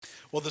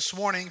Well, this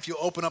morning, if you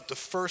open up to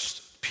 1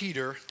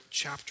 Peter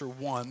chapter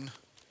 1,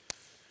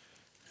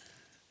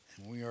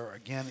 and we are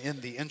again in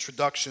the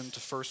introduction to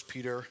 1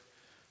 Peter,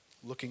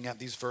 looking at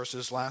these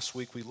verses. Last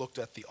week we looked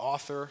at the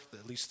author,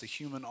 at least the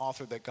human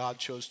author that God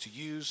chose to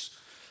use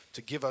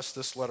to give us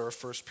this letter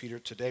of 1 Peter.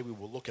 Today we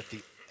will look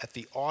at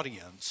the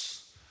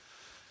audience,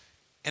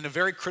 and a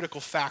very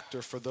critical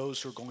factor for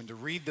those who are going to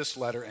read this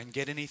letter and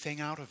get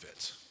anything out of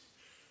it.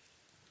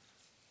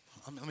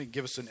 Let me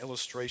give us an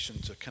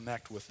illustration to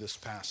connect with this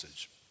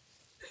passage.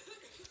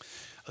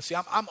 See,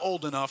 I'm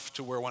old enough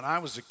to where when I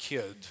was a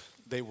kid,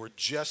 they were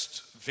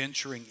just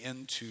venturing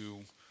into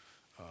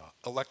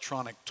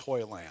electronic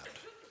toy land.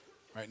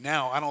 Right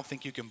now, I don't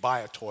think you can buy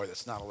a toy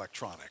that's not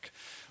electronic.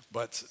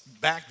 But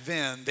back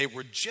then, they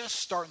were just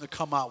starting to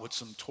come out with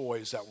some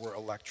toys that were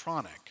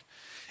electronic.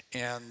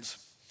 And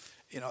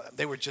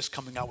they were just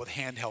coming out with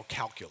handheld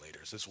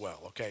calculators as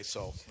well. Okay,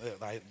 so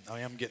I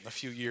am getting a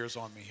few years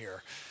on me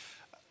here.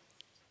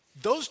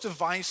 Those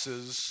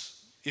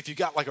devices, if you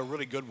got like a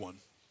really good one,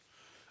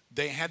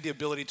 they had the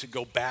ability to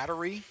go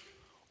battery,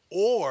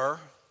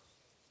 or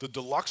the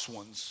deluxe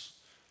ones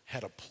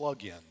had a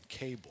plug-in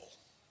cable.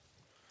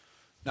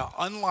 Now,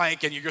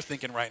 unlike, and you're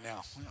thinking right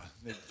now,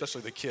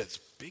 especially the kids,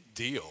 big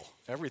deal.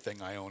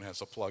 Everything I own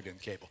has a plug-in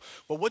cable.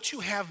 Well, what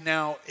you have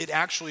now, it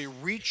actually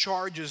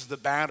recharges the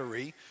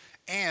battery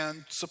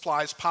and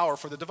supplies power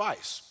for the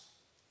device.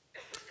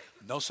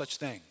 No such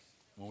thing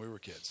when we were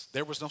kids.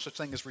 There was no such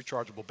thing as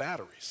rechargeable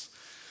batteries.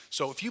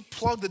 So if you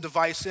plug the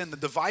device in, the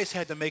device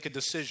had to make a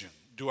decision.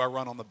 Do I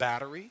run on the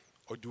battery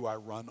or do I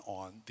run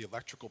on the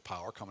electrical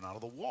power coming out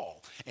of the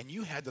wall? And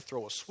you had to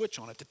throw a switch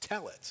on it to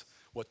tell it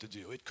what to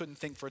do. It couldn't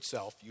think for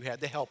itself. You had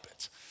to help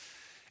it.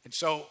 And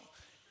so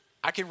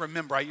I can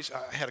remember I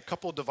had a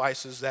couple of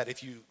devices that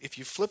if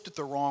you flipped it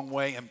the wrong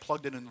way and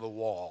plugged it into the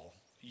wall,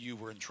 you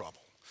were in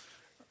trouble.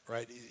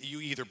 Right?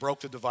 You either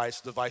broke the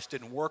device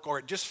didn't work, or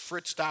it just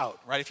fritzed out,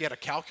 right? If you had a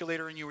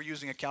calculator and you were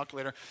using a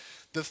calculator,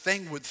 the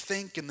thing would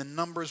think and the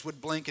numbers would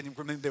blink, and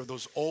remember there were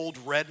those old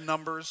red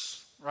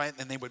numbers, right?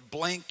 And they would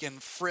blink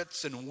and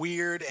fritz and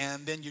weird,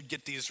 and then you'd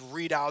get these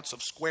readouts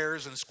of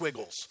squares and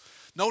squiggles.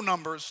 No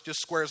numbers, just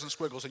squares and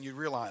squiggles, and you'd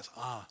realize,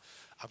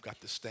 I've got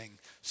this thing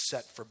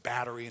set for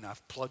battery and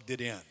I've plugged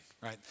it in,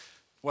 right?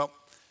 Well,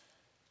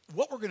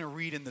 what we're going to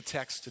read in the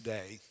text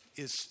today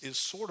is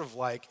sort of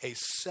like a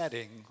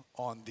setting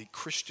on the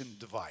Christian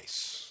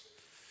device.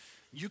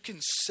 You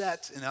can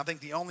set, and I think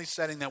the only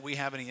setting that we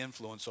have any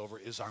influence over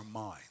is our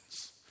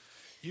minds.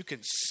 You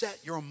can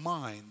set your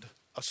mind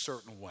a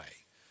certain way.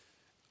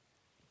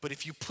 But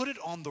if you put it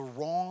on the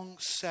wrong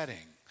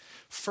setting,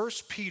 1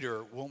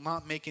 Peter will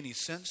not make any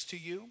sense to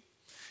you,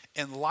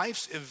 and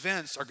life's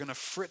events are going to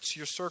fritz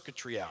your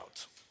circuitry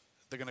out.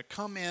 They're going to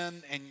come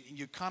in, and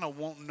you kind of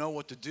won't know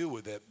what to do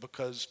with it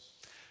because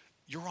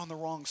you're on the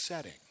wrong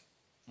setting.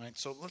 Right?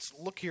 So let's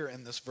look here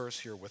in this verse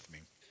here with me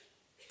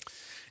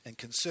and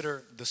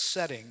consider the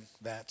setting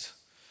that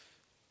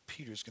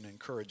Peter's going to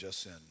encourage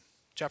us in.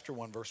 Chapter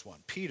 1, verse 1.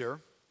 Peter,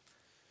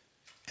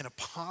 an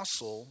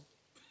apostle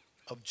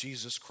of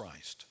Jesus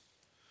Christ,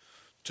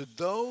 to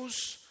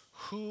those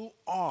who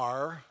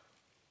are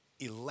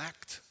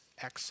elect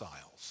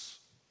exiles.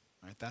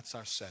 Right? That's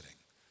our setting.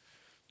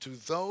 To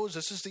those,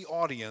 this is the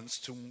audience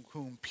to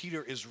whom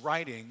Peter is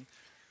writing,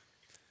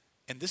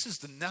 and this is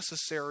the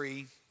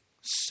necessary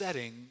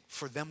setting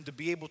for them to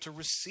be able to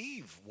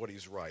receive what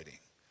he's writing.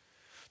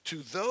 To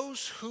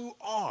those who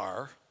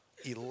are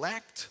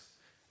elect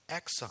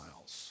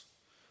exiles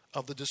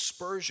of the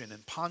dispersion in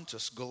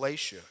Pontus,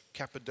 Galatia,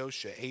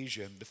 Cappadocia,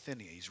 Asia, and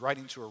Bithynia. He's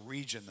writing to a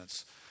region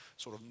that's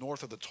sort of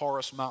north of the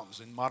Taurus Mountains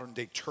in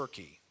modern-day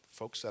Turkey,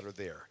 folks that are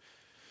there.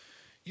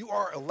 You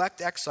are elect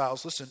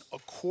exiles, listen,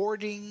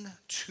 according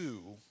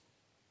to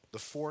the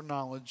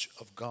foreknowledge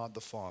of God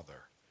the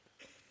Father,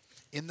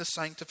 in the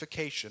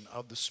sanctification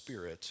of the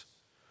Spirit,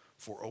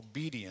 for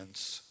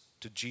obedience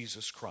to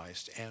Jesus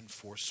Christ and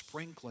for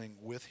sprinkling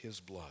with his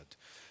blood.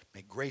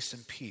 May grace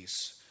and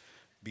peace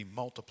be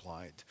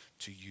multiplied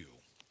to you.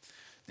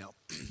 Now,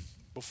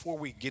 before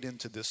we get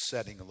into this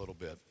setting a little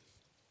bit,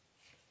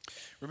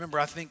 remember,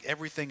 I think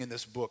everything in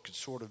this book could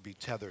sort of be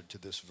tethered to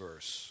this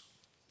verse.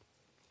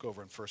 Go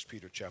over in 1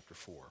 Peter chapter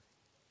 4,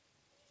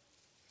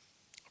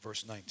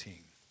 verse 19.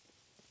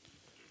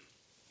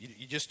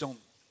 You just don't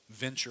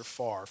venture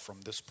far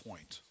from this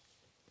point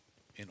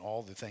in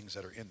all the things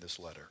that are in this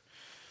letter.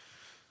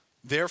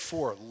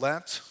 Therefore,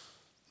 let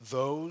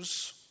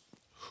those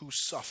who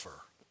suffer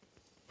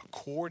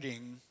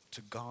according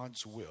to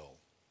God's will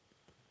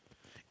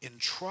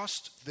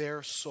entrust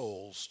their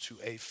souls to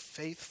a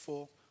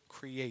faithful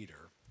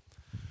Creator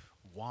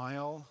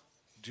while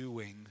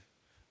doing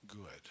good.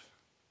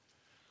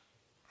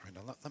 All right,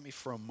 now let me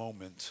for a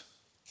moment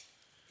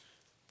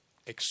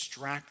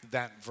extract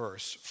that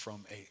verse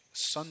from a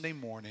Sunday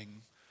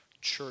morning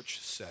church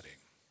setting.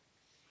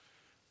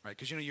 Right?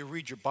 Because you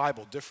read your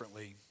Bible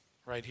differently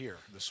right here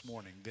this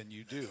morning than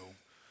you do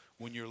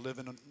when you're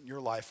living your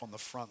life on the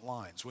front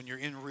lines, when you're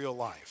in real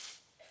life.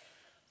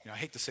 You know, I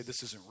hate to say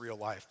this isn't real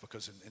life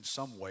because in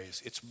some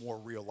ways it's more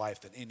real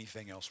life than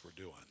anything else we're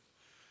doing.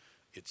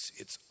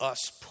 It's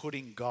us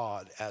putting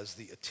God as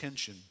the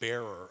attention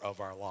bearer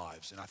of our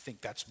lives. And I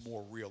think that's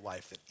more real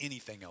life than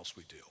anything else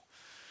we do.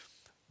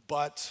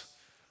 But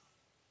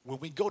when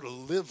we go to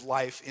live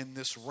life in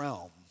this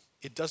realm,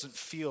 it doesn't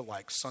feel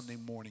like Sunday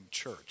morning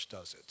church,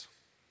 does it?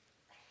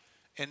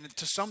 And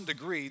to some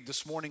degree,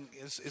 this morning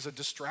is a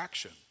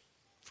distraction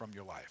from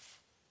your life,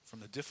 from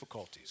the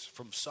difficulties,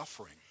 from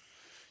suffering.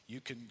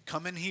 You can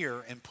come in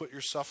here and put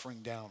your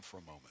suffering down for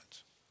a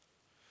moment.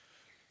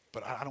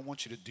 But I don't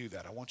want you to do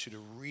that. I want you to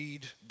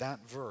read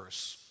that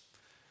verse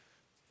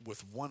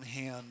with one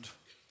hand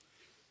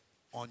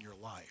on your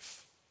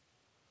life.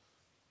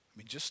 I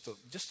mean, just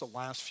the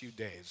last few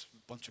days,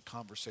 a bunch of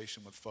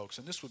conversation with folks,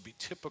 and this would be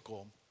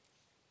typical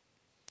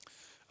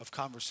of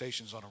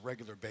conversations on a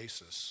regular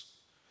basis.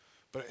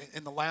 But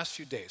in the last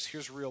few days,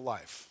 here's real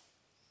life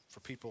for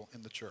people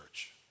in the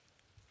church.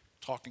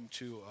 Talking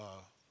to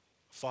a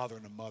father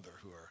and a mother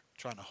who are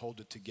trying to hold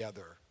it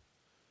together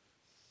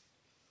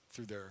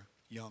through their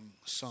young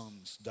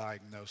son's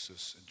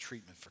diagnosis and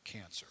treatment for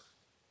cancer.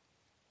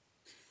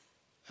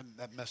 And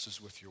that messes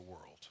with your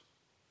world.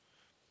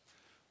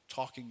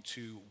 Talking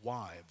to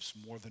wives,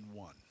 more than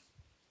one,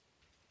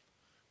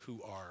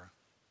 who are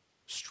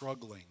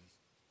struggling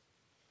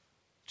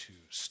to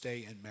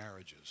stay in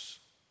marriages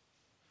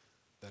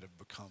that have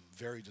become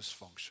very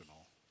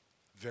dysfunctional,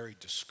 very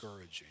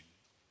discouraging,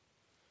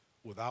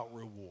 without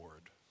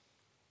reward,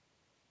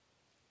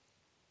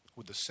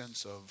 with a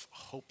sense of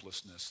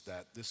hopelessness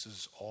that this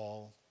is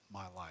all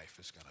my life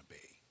is going to be.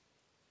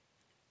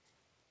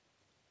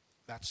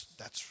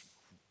 That's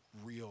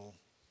real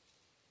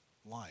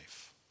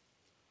life.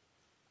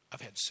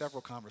 I've had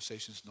several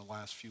conversations in the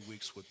last few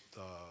weeks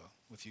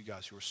with you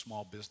guys who are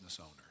small business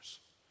owners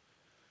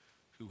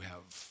who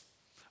have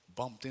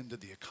bumped into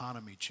the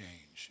economy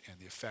change and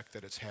the effect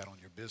that it's had on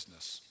your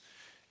business.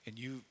 And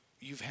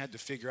you've had to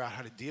figure out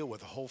how to deal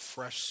with a whole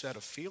fresh set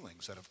of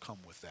feelings that have come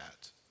with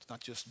that. It's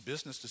not just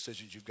business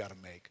decisions you've got to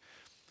make.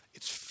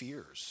 It's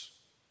fears.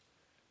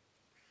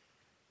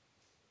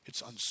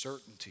 It's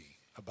uncertainty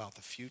about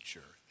the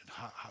future. And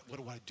what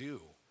do I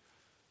do?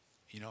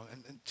 You know,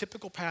 and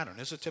typical pattern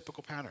is a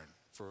typical pattern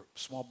for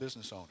small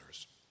business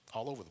owners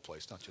all over the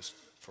place, not just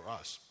for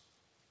us.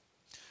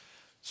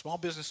 Small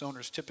business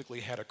owners typically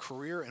had a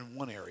career in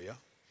one area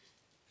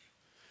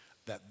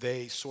that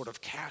they sort of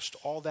cashed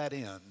all that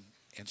in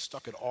and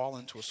stuck it all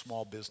into a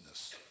small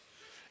business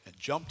and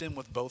jumped in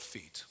with both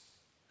feet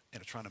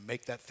and are trying to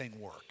make that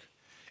thing work.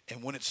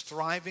 And when it's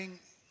thriving,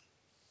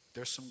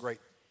 there's some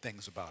great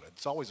things about it.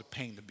 It's always a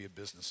pain to be a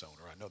business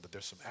owner. I know that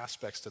there's some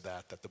aspects to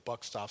that the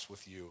buck stops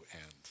with you,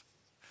 and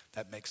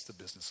that makes the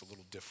business a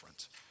little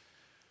different.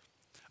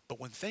 But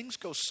when things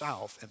go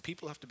south and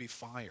people have to be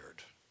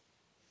fired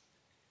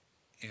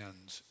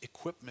and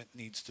equipment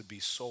needs to be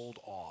sold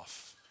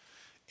off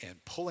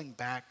and pulling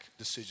back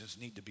decisions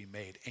need to be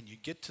made, and you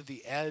get to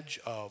the edge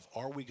of,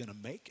 are we going to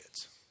make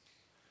it?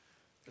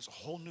 There's a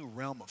whole new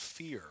realm of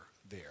fear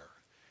there.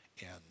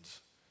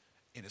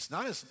 And it's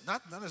not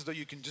as though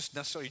you can just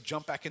necessarily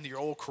jump back into your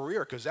old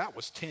career, because that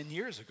was 10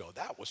 years ago.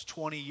 That was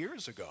 20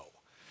 years ago.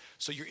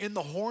 So you're in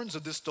the horns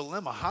of this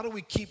dilemma. How do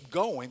we keep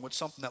going with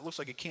something that looks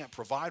like it can't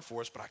provide for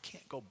us, but I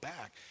can't go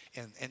back?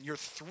 And you're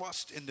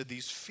thrust into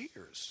these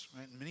fears.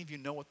 Right? Many of you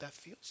know what that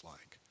feels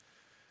like.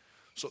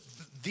 So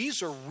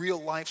these are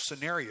real life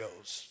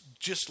scenarios,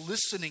 just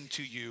listening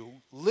to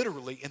you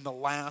literally in the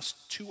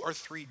last 2 or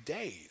 3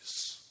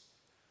 days.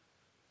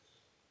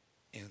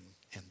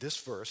 And this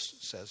verse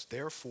says,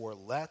 therefore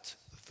let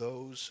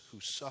those who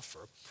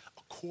suffer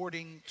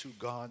according to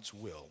God's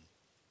will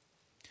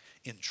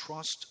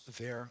entrust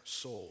their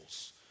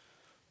souls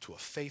to a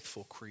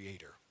faithful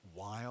Creator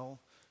while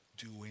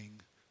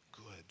doing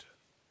good.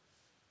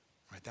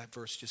 Right? That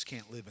verse just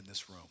can't live in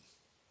this room.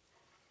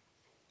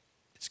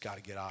 It's got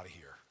to get out of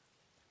here.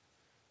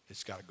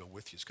 It's got to go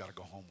with you. It's got to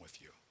go home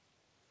with you.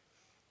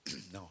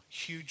 Now,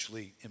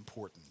 hugely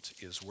important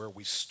is where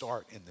we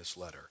start in this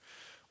letter,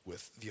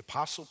 with the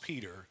Apostle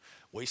Peter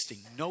wasting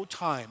no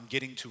time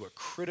getting to a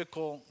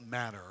critical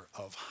matter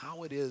of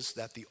how it is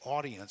that the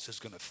audience is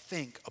going to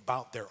think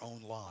about their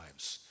own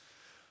lives,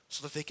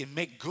 so that they can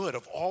make good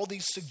of all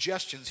these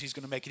suggestions he's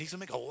going to make. And he's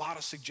going to make a lot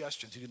of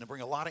suggestions. He's going to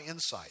bring a lot of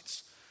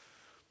insights.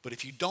 But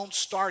if you don't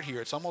start here,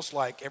 it's almost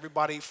like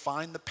everybody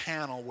find the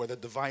panel where the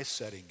device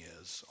setting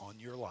is on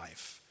your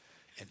life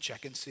and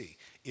check and see.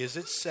 Is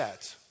it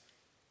set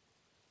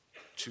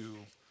to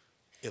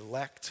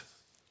elect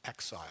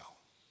exile?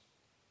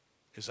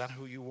 Is that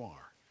who you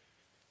are?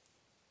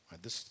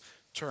 Right, this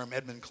term,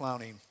 Edmund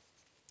Clowney,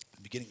 at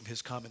the beginning of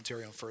his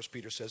commentary on 1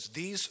 Peter says,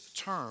 these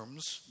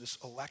terms, this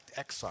elect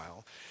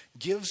exile,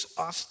 gives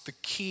us the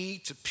key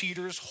to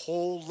Peter's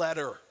whole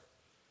letter.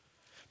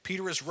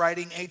 Peter is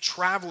writing a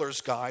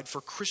traveler's guide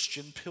for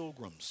Christian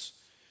pilgrims.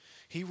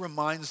 He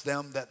reminds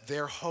them that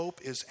their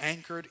hope is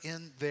anchored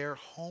in their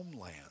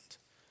homeland.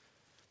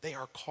 They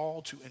are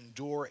called to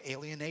endure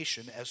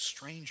alienation as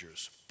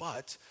strangers,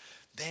 but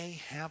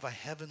they have a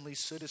heavenly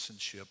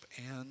citizenship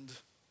and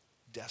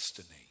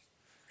destiny.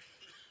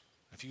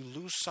 If you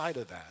lose sight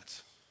of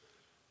that,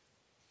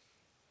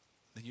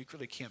 then you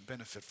really can't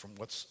benefit from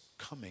what's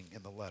coming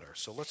in the letter.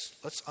 So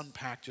let's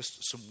unpack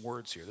just some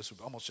words here. This would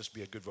almost just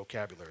be a good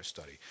vocabulary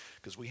study,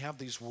 because we have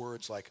these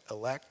words like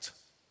elect,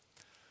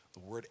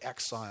 the word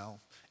exile,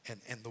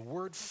 and the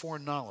word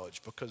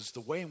foreknowledge, because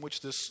the way in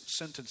which this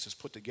sentence is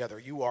put together,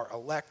 you are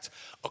elect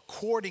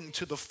according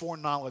to the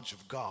foreknowledge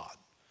of God.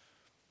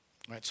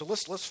 All right, so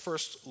let's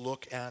first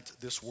look at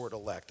this word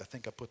elect. I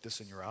think I put this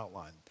in your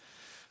outline.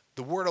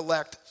 The word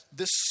elect,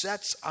 this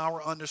sets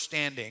our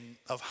understanding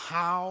of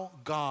how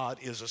God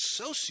is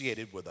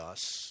associated with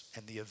us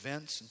and the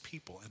events and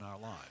people in our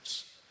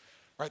lives.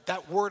 Right?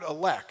 That word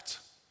elect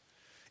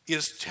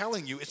is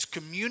telling you, it's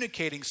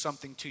communicating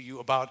something to you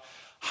about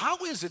how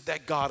is it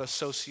that God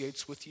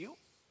associates with you?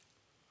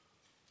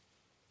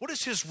 What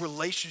is his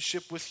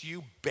relationship with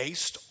you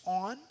based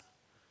on?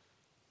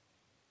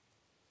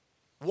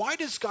 Why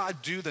does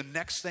God do the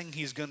next thing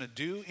he's going to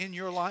do in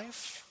your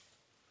life?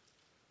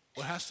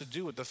 Well, it has to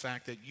do with the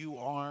fact that you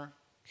are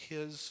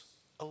his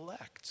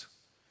elect.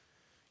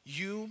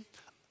 You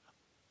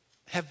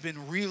have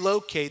been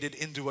relocated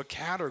into a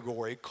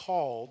category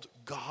called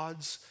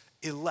God's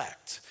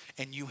elect.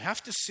 And you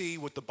have to see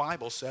what the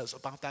Bible says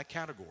about that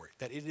category,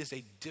 that it is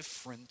a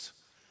different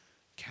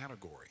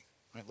category.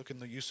 Right? Look in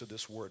the use of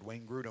this word.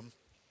 Wayne Grudem,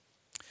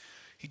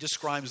 he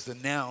describes the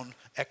noun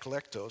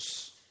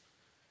eklektos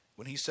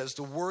when he says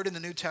the word in the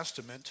New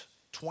Testament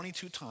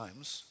 22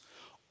 times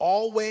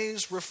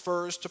always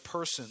refers to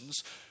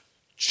persons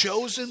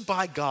chosen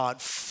by God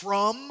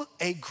from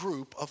a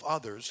group of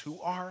others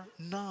who are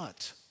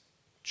not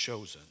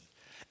chosen,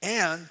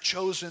 and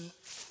chosen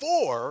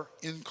for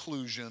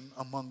inclusion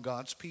among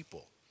God's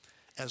people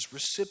as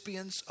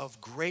recipients of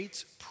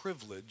great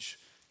privilege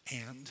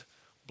and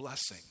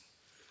blessing.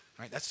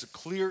 Right? That's the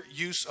clear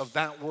use of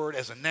that word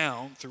as a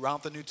noun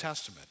throughout the New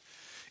Testament.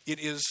 It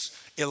is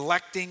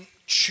electing,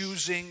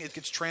 choosing. It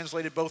gets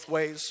translated both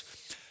ways.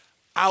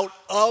 Out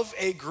of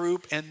a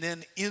group and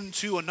then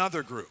into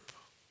another group.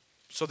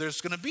 So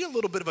there's going to be a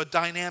little bit of a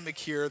dynamic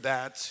here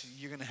that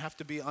you're going to have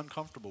to be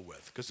uncomfortable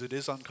with, because it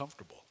is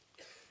uncomfortable.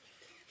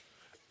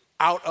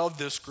 Out of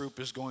this group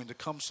is going to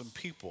come some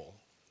people,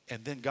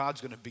 and then God's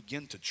going to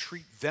begin to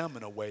treat them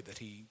in a way that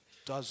he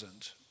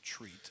doesn't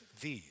treat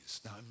these.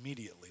 Now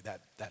immediately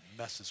that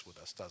messes with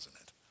us, doesn't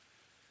it?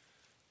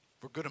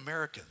 We're good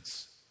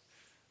Americans.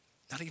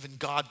 Not even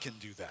God can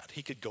do that.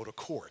 He could go to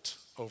court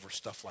over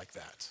stuff like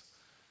that.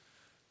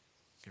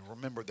 And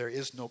remember, there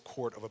is no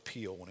court of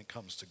appeal when it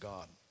comes to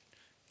God.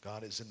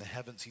 God is in the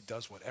heavens. He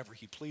does whatever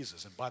he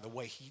pleases. And by the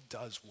way, he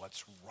does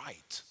what's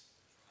right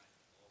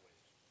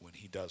when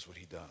he does what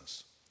he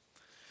does.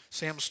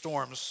 Sam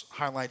Storms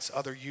highlights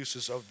other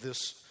uses of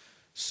this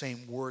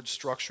same word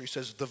structure. He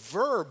says the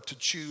verb to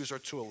choose or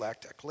to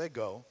elect,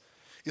 eklego,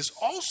 is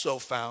also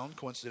found,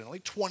 coincidentally,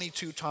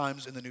 22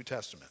 times in the New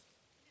Testament.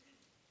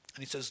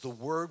 And he says the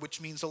word which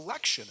means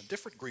election, a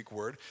different Greek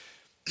word,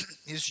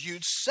 is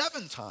used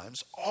 7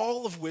 times,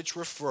 all of which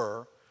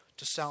refer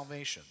to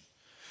salvation.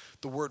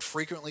 The word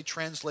frequently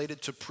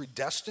translated to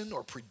predestine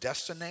or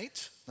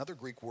predestinate, another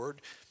Greek word,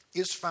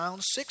 is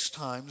found 6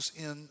 times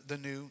in the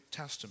New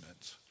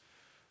Testament.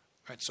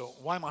 All right, so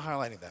why am I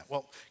highlighting that?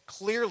 Well,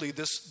 clearly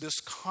this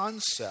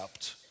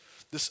concept,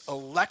 this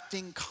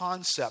electing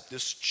concept,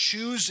 this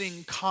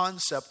choosing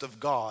concept of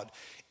God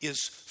is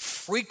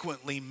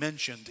frequently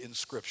mentioned in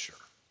Scripture.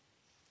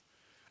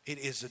 It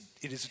is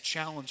a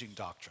challenging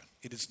doctrine.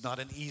 It is not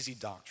an easy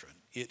doctrine.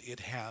 It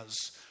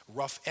has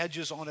rough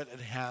edges on it. It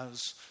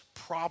has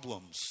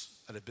problems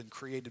that have been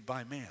created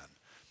by man.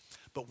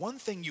 But one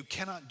thing you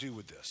cannot do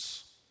with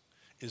this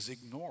is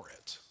ignore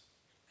it.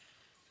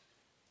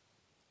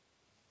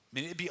 I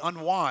mean, it'd be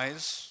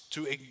unwise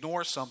to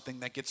ignore something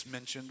that gets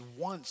mentioned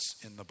once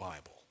in the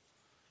Bible.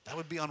 That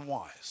would be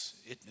unwise.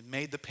 It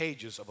made the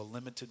pages of a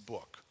limited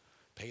book.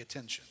 Pay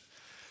attention.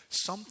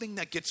 Something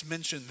that gets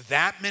mentioned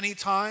that many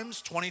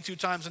times, 22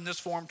 times in this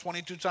form,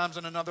 22 times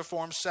in another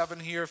form, 7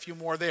 here, a few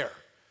more there.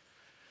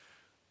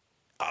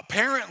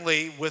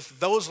 Apparently, with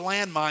those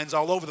landmines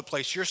all over the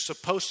place, you're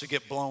supposed to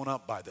get blown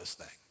up by this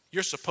thing.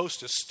 You're supposed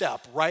to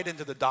step right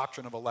into the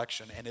doctrine of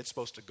election, and it's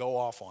supposed to go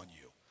off on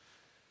you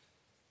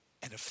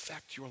and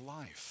affect your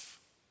life.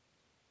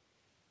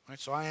 All right,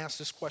 so I asked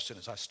this question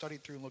as I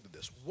studied through and looked at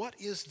this. What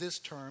is this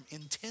term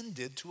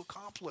intended to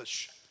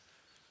accomplish?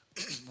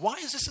 Why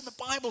is this in the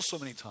Bible so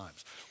many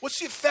times? What's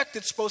the effect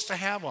it's supposed to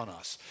have on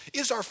us?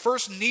 Is our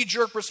first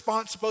knee-jerk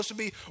response supposed to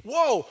be,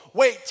 whoa,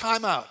 wait,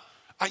 time out.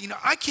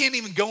 I can't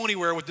even go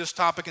anywhere with this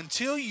topic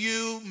until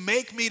you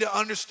make me to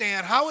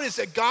understand how it is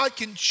that God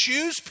can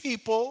choose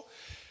people,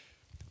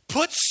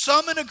 put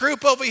some in a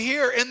group over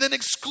here, and then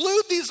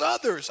exclude these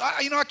others.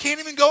 I can't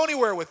even go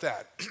anywhere with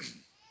that.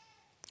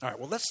 All right,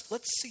 well,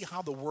 let's see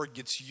how the word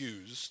gets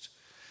used.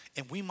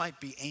 And we might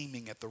be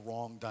aiming at the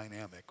wrong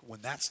dynamic when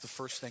that's the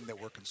first thing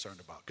that we're concerned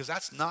about. Because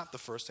that's not the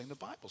first thing the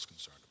Bible's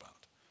concerned about.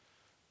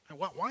 And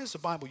why is the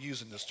Bible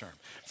using this term?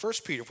 1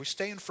 Peter, if we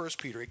stay in 1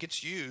 Peter, it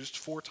gets used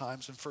 4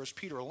 times in 1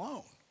 Peter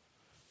alone.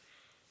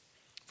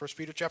 1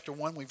 Peter chapter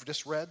 1, we've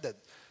just read that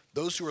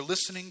those who are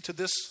listening to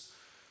this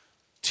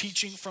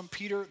teaching from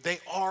Peter, they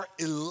are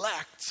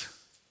elect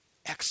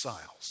exiles.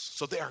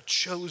 So they are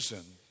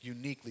chosen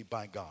uniquely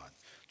by God.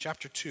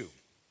 Chapter 2,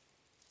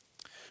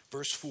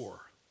 verse 4.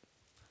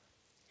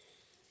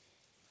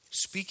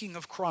 Speaking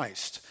of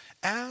Christ,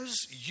 as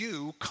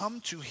you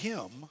come to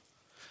him,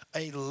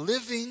 a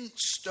living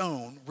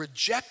stone,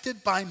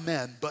 rejected by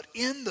men, but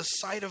in the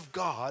sight of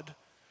God,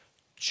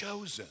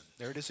 chosen.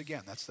 There it is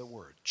again, that's the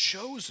word.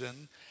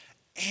 Chosen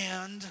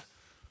and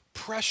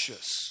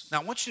precious.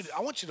 Now I want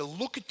you to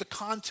look at the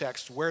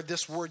context where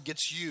this word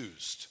gets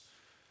used.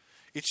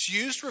 It's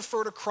used to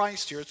refer to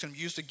Christ here. It's going to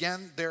be used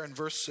again there in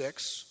verse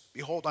 6.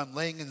 Behold, I'm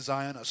laying in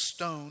Zion a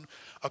stone,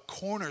 a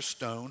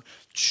cornerstone,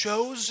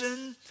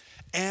 chosen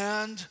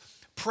and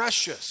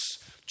precious.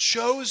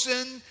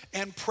 Chosen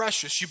and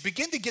precious. You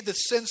begin to get the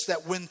sense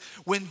that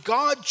when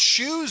God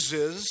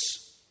chooses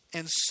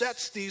and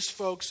sets these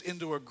folks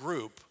into a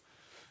group,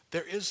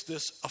 there is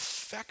this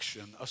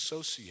affection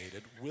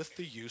associated with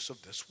the use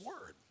of this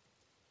word.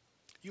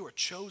 You are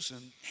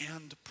chosen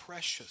and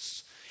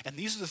precious. And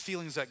these are the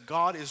feelings that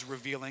God is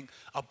revealing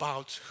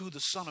about who the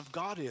Son of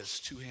God is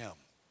to him.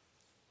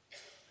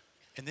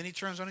 And then he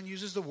turns on and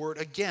uses the word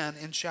again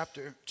in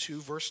chapter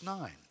 2, verse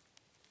 9.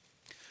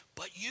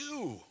 But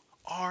you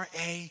are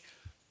a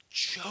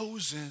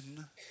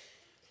chosen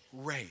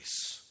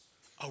race,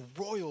 a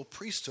royal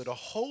priesthood, a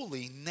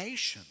holy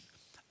nation,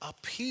 a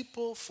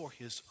people for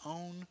his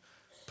own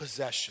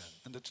possession.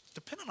 And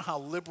depending on how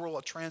liberal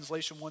a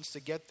translation wants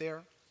to get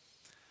there,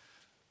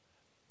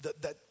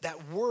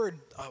 that word,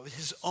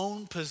 his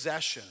own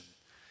possession,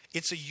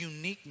 it's a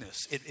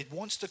uniqueness. It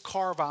wants to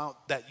carve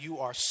out that you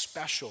are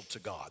special to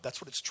God.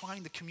 That's what it's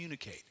trying to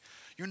communicate.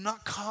 You're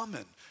not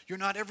common. You're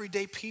not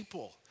everyday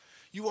people.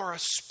 You are a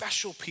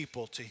special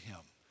people to him.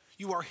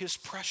 You are his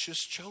precious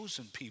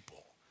chosen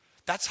people.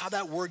 That's how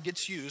that word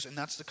gets used, and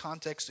that's the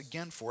context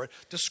again for it,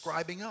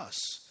 describing us.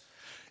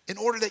 In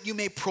order that you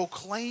may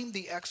proclaim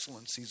the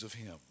excellencies of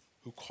him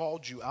who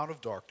called you out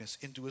of darkness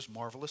into his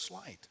marvelous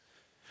light.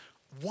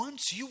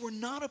 Once you were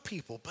not a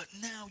people, but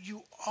now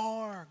you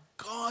are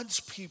God's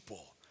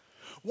people.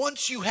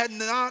 Once you had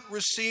not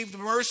received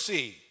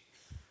mercy,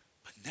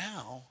 but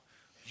now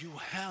you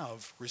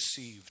have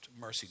received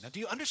mercy. Now,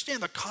 do you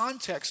understand the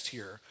context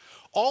here?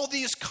 All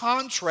these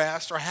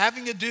contrasts are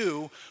having to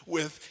do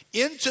with,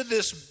 into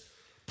this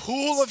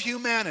pool of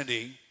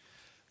humanity,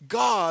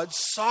 God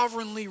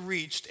sovereignly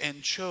reached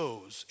and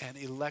chose and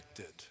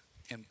elected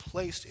and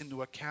placed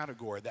into a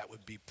category that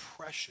would be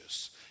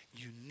precious,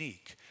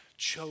 unique,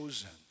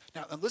 chosen.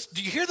 Now, listen,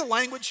 do you hear the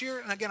language here?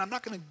 And again, I'm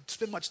not going to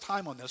spend much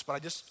time on this,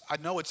 but I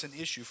know it's an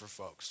issue for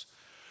folks.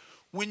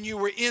 When you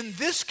were in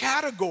this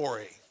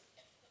category,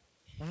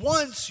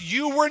 once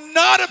you were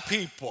not a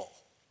people,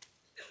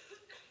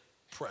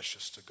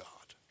 precious to God.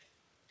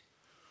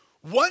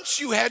 Once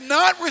you had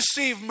not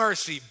received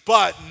mercy,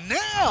 but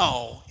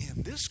now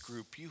in this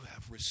group you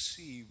have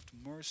received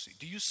mercy.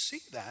 Do you see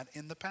that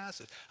in the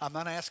passage? I'm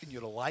not asking you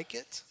to like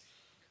it.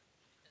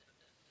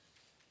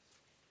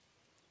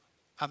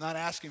 I'm not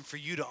asking for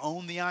you to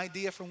own the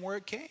idea from where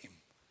it came.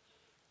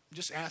 I'm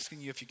just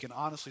asking you if you can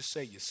honestly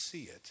say you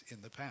see it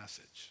in the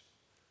passage.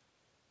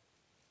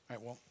 All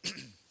right, well,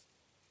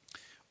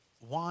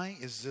 why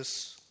is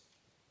this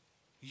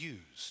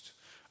used?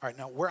 All right,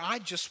 now where I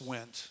just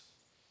went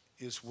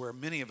is where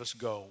many of us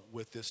go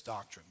with this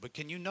doctrine. But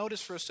can you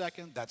notice for a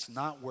second, that's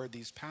not where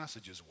these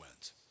passages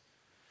went.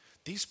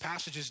 These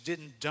passages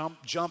didn't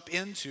jump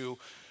into,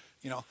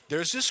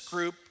 there's this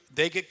group,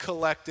 they get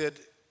collected,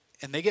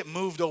 and they get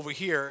moved over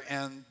here,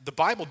 and the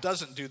Bible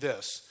doesn't do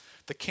this.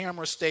 The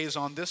camera stays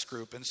on this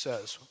group and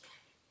says,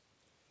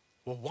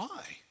 well,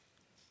 why?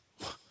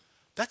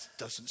 That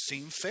doesn't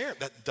seem fair.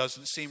 That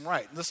doesn't seem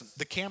right. Listen,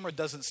 the camera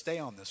doesn't stay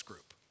on this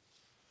group.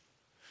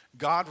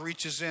 God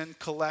reaches in,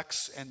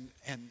 collects, and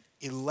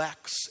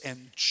elects,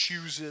 and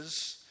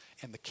chooses,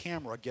 and the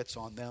camera gets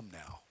on them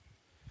now.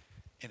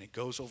 And it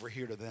goes over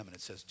here to them, and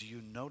it says, do you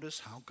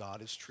notice how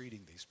God is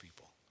treating these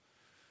people?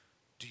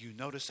 Do you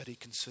notice that he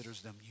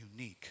considers them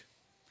unique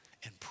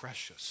and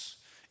precious,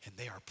 and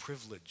they are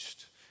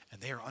privileged, and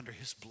they are under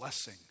his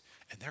blessing,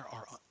 and there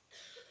are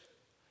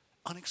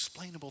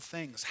unexplainable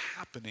things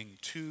happening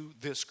to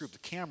this group. The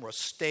camera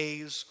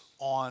stays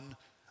on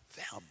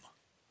them.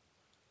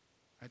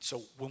 Right,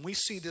 so when we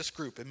see this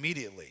group,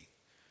 immediately,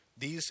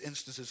 these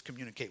instances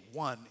communicate,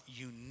 one,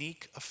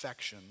 unique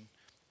affection,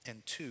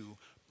 and two,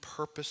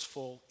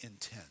 purposeful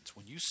intent.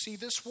 When you see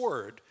this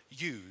word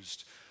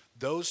used,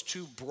 those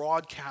two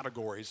broad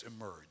categories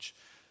emerge.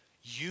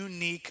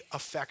 Unique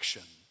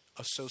affection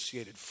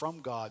associated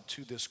from God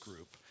to this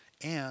group,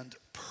 and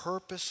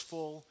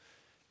purposeful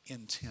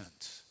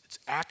intent. It's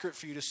accurate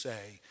for you to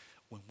say,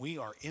 when we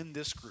are in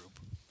this group,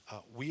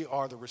 we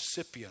are the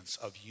recipients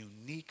of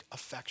unique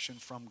affection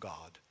from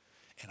God,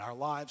 and our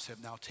lives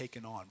have now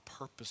taken on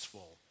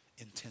purposeful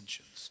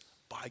intentions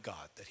by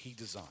God that he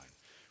designed.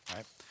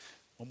 Right?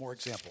 One more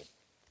example.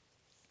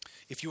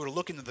 If you were to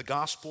look into the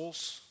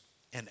Gospels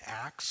and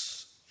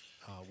Acts,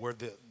 where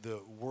the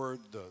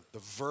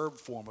verb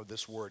form of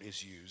this word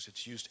is used.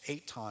 It's used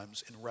 8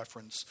 times in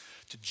reference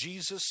to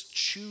Jesus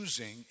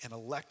choosing and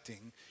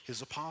electing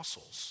his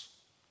apostles.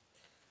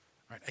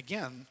 Right?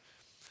 Again,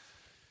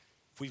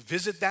 if we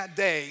visit that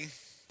day,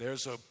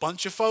 there's a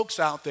bunch of folks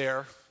out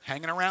there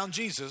hanging around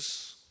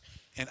Jesus,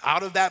 and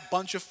out of that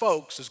bunch of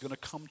folks is going to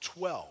come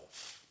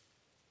 12.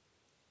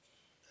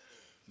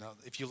 Now,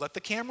 if you let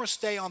the camera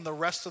stay on the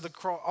rest of the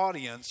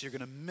audience, you're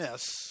going to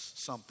miss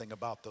something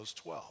about those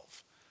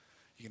 12.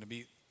 You're going to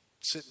be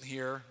sitting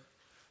here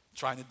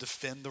trying to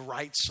defend the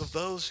rights of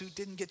those who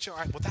didn't get your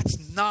right. Well,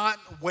 that's not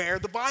where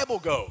the Bible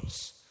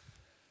goes.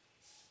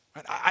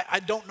 Right? I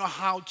don't know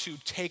how to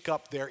take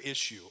up their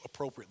issue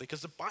appropriately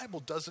because the Bible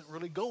doesn't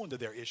really go into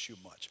their issue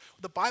much.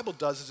 What the Bible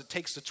does is it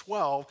takes the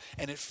 12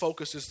 and it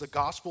focuses the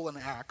gospel and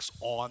Acts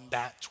on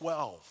that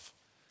 12.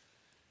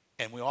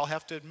 And we all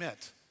have to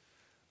admit,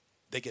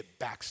 they get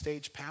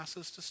backstage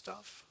passes to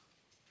stuff.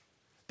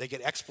 They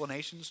get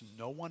explanations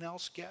no one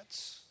else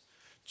gets.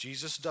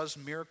 Jesus does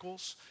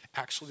miracles.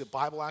 Actually, the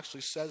Bible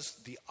actually says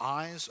the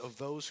eyes of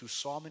those who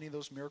saw many of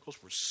those miracles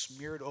were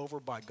smeared over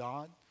by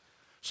God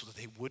so that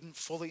they wouldn't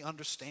fully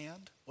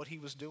understand what he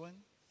was doing.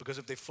 Because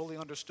if they fully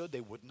understood,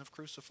 they wouldn't have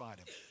crucified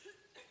him.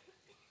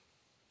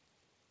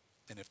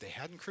 And if they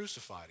hadn't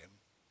crucified him,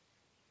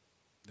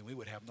 then we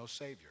would have no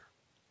Savior.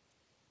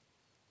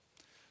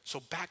 So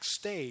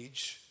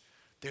backstage,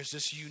 there's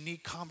this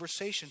unique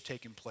conversation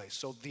taking place.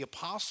 So the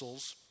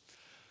apostles,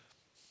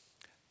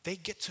 they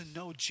get to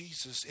know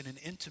Jesus in an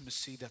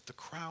intimacy that the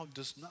crowd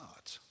does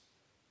not.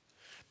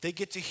 They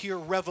get to hear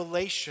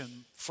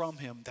revelation from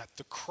him that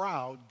the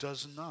crowd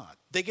does not.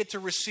 They get to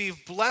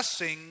receive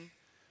blessing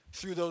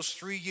through those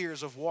 3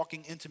 years of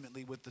walking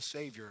intimately with the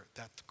Savior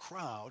that the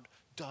crowd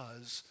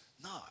does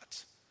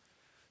not.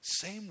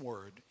 Same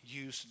word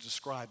used to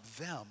describe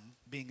them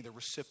being the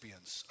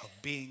recipients of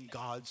being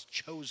God's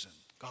chosen,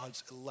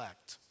 God's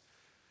elect,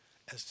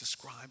 as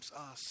describes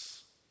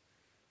us.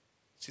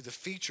 See, the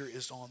feature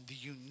is on the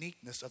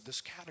uniqueness of this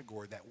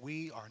category that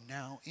we are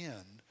now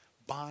in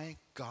by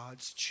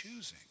God's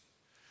choosing.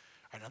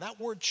 All right, now that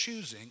word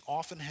choosing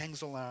often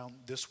hangs around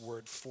this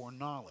word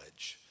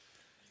foreknowledge.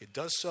 It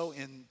does so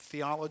in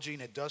theology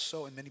and it does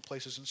so in many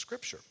places in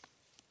Scripture.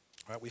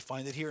 All right, we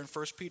find it here in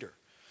 1 Peter.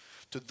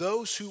 To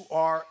those who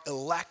are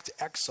elect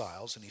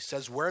exiles, and he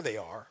says where they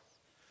are,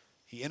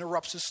 he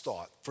interrupts his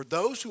thought. For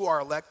those who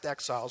are elect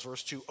exiles,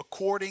 verse 2,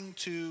 according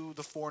to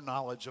the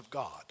foreknowledge of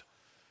God.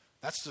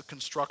 That's the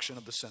construction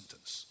of the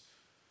sentence.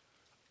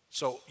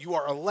 So you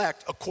are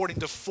elect according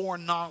to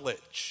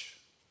foreknowledge.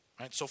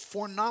 Right? So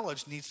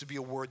foreknowledge needs to be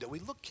a word that we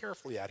look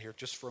carefully at here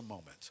just for a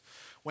moment.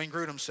 Wayne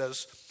Grudem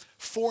says,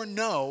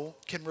 foreknow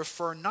can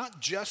refer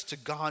not just to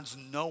God's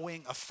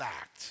knowing a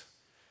fact,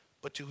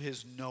 but to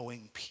his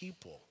knowing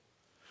people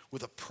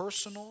with a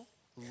personal,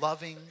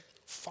 loving,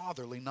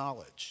 fatherly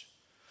knowledge.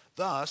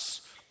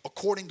 Thus,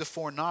 according to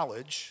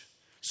foreknowledge,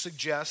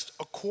 suggests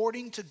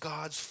according to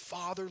God's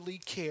fatherly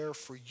care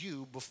for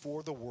you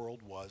before the world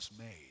was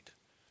made.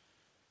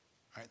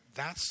 Right?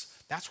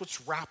 That's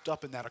what's wrapped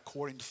up in that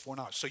according to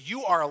foreknowledge. So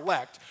you are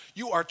elect.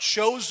 You are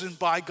chosen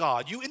by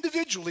God. You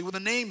individually with a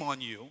name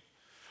on you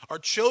are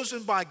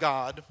chosen by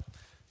God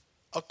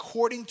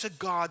according to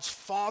God's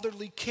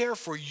fatherly care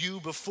for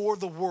you before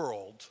the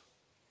world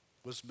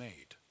was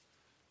made.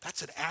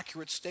 That's an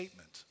accurate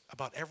statement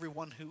about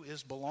everyone who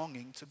is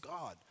belonging to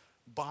God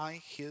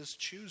by his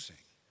choosing.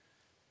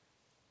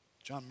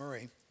 John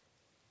Murray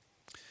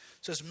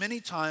says many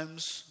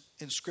times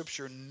in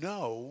Scripture,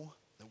 know,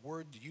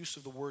 the use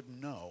of the word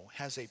know,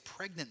 has a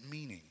pregnant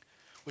meaning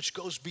which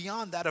goes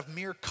beyond that of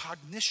mere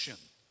cognition.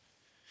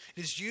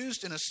 It is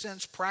used in a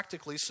sense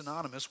practically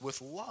synonymous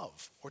with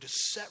love or to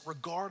set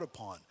regard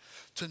upon,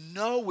 to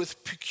know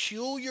with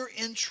peculiar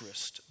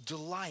interest,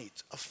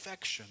 delight,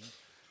 affection,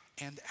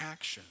 and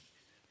action.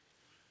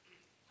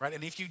 Right?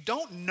 And if you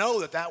don't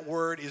know that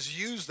word is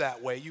used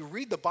that way, you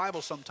read the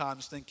Bible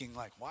sometimes thinking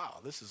like, wow,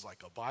 this is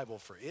like a Bible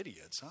for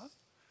idiots, huh?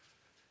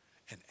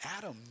 And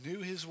Adam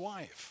knew his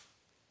wife,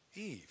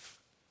 Eve.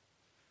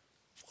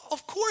 Well,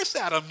 of course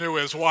Adam knew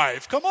his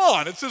wife. Come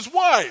on, it's his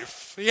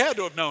wife. He had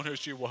to have known who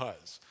she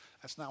was.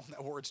 That's not what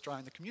that word's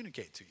trying to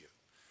communicate to you.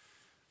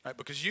 Right?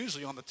 Because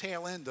usually on the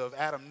tail end of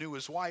Adam knew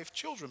his wife,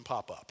 children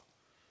pop up.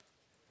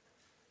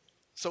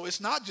 So it's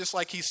not just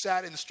like he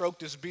sat and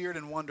stroked his beard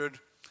and wondered,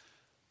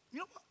 you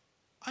know what?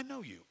 I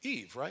know you.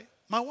 Eve, right?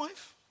 My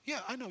wife? Yeah,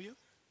 I know you.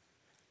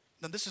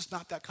 Now, this is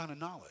not that kind of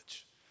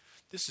knowledge.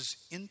 This is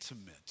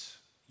intimate,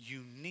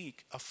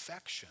 unique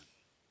affection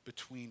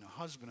between a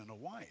husband and a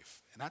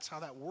wife. And that's how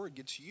that word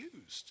gets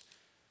used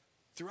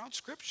throughout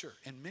Scripture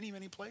in many,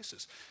 many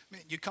places. I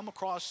mean, you come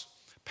across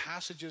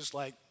passages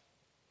like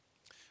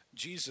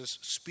Jesus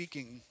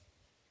speaking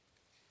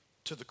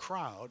to the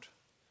crowd,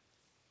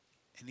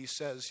 and he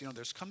says,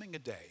 there's coming a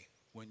day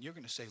when you're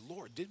going to say,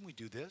 Lord, didn't we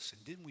do this?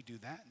 And didn't we do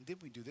that? And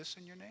didn't we do this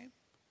in your name?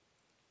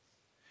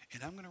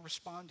 And I'm going to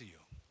respond to you.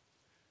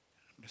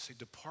 I'm going to say,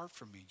 depart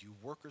from me, you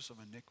workers of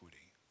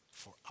iniquity,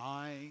 for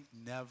I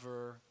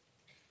never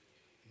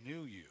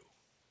knew you.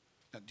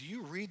 Now, do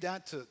you read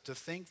that to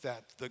think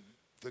that the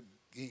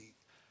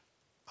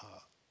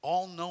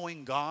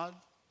all-knowing God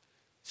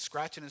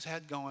scratching his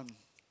head going,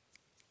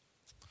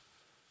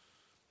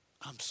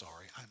 I'm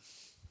sorry,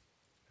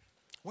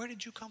 where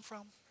did you come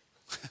from?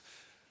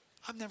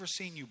 I've never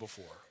seen you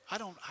before.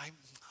 I'm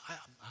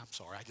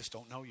sorry, I just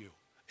don't know you.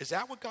 Is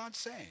that what God's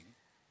saying?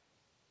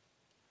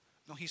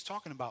 No, he's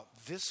talking about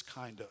this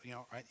kind of,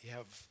 right? You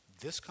have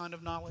this kind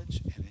of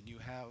knowledge, and then you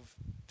have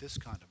this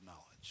kind of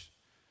knowledge.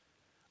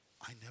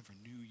 I never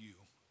knew you.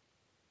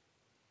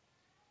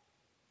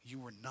 You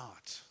were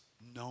not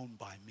known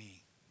by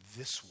me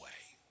this way.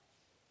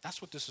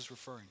 That's what this is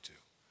referring to.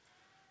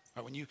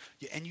 Right, when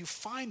you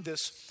find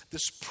this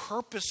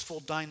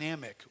purposeful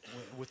dynamic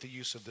with the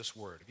use of this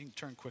word. If you can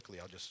turn quickly,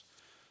 I don't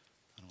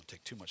want to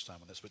take too much time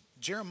on this, but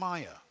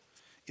Jeremiah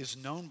is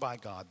known by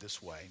God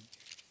this way.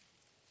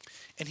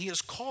 And he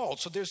is called,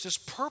 so there's this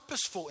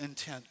purposeful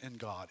intent in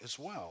God as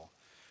well.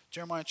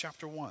 Jeremiah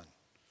chapter 1,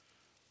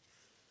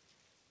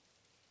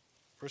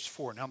 verse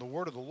 4. Now the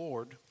word of the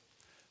Lord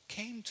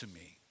came to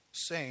me,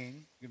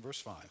 saying, in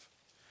verse 5,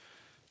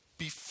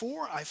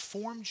 before I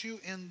formed you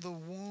in the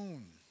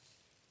womb,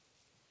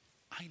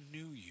 I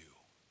knew you.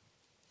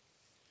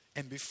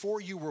 And before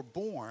you were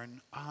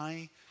born,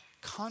 I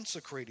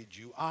consecrated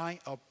you. I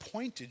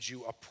appointed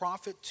you a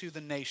prophet to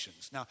the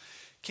nations. Now,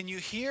 can you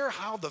hear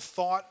how the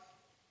thought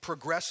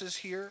progresses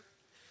here?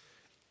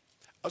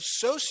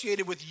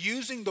 Associated with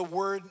using the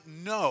word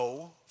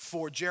know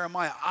for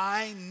Jeremiah,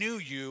 I knew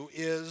you,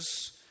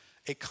 is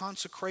a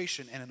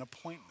consecration and an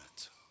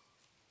appointment.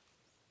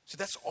 So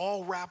that's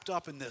all wrapped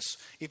up in this.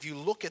 If you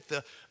look at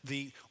the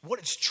what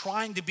it's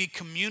trying to be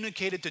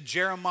communicated to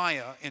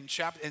Jeremiah in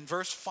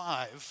verse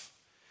 5,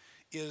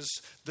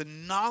 is the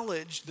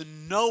knowledge, the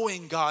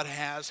knowing God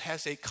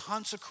has a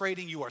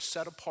consecrating. You are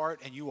set apart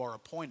and you are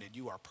appointed.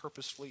 You are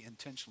purposefully,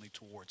 intentionally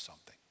towards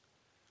something.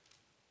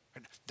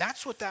 And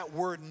that's what that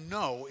word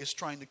know is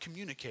trying to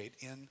communicate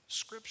in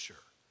Scripture.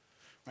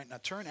 Right, now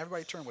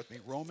everybody turn with me.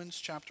 Romans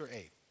chapter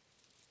 8.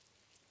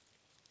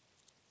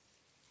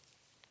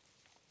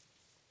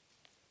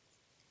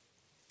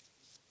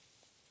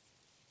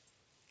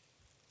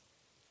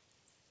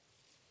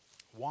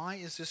 Why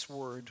is this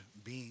word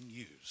being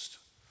used?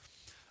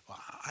 Well,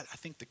 I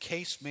think the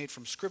case made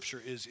from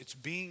Scripture is it's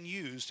being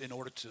used in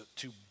order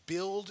to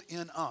build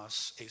in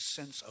us a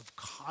sense of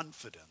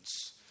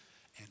confidence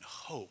and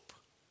hope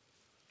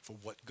for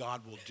what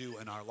God will do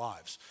in our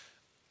lives.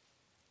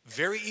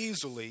 Very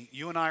easily,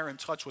 you and I are in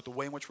touch with the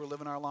way in which we're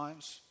living our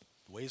lives,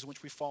 the ways in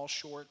which we fall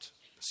short,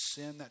 the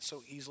sin that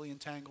so easily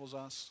entangles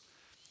us.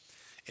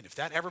 And if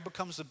that ever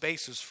becomes the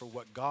basis for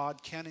what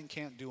God can and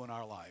can't do in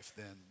our life,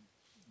 then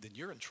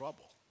you're in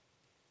trouble.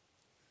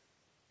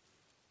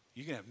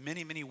 You can have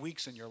many, many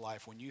weeks in your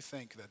life when you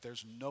think that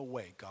there's no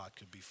way God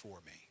could be for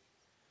me.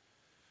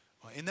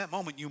 Well, in that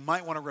moment, you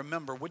might want to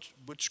remember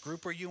which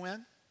group are you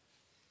in?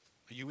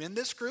 Are you in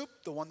this group,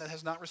 the one that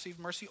has not received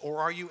mercy, or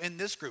are you in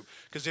this group?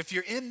 Because if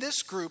you're in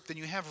this group, then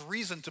you have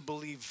reason to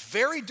believe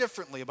very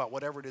differently about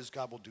whatever it is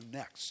God will do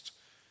next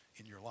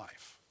in your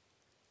life.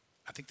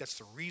 I think that's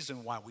the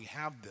reason why we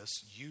have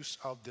this use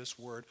of this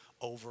word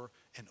over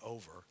and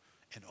over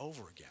and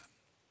over again.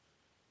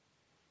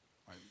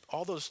 Right?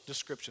 All those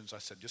descriptions I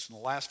said just in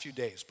the last few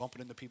days,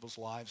 bumping into people's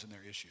lives and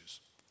their issues.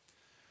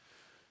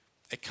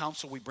 A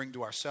counsel we bring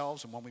to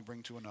ourselves and one we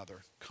bring to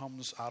another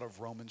comes out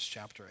of Romans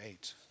chapter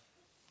 8,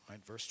 right?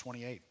 Verse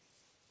 28.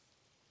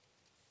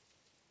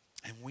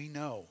 And we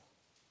know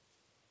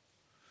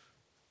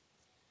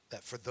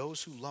that for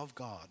those who love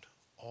God,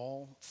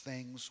 all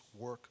things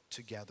work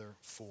together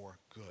for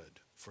good,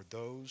 for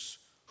those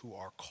who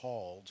are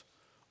called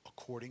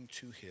according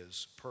to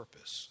his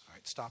purpose. All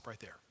right, stop right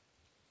there.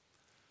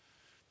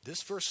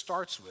 This verse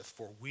starts with,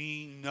 for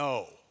we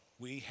know,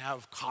 we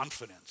have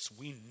confidence,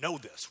 we know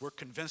this, we're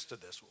convinced of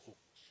this.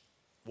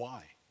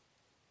 Why?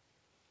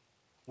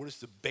 What is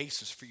the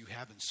basis for you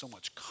having so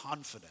much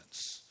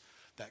confidence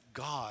that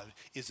God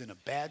is in a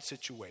bad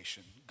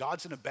situation?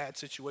 God's in a bad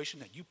situation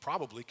that you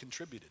probably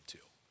contributed to.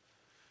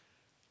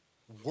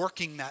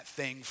 Working that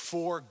thing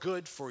for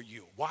good for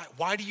you.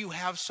 Why do you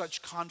have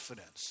such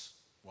confidence?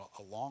 Well,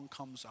 along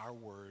comes our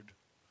word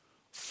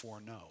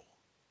for know,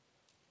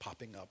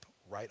 popping up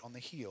right on the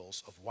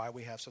heels of why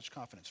we have such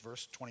confidence.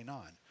 Verse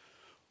 29.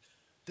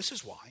 This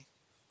is why.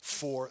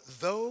 For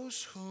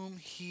those whom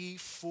he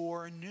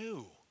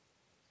foreknew,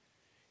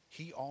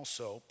 he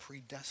also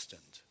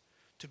predestined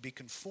to be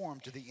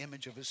conformed to the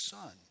image of his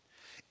Son,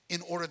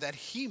 in order that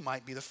he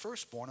might be the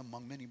firstborn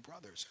among many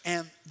brothers.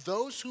 And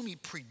those whom he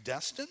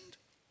predestined,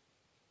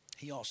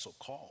 he also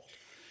called.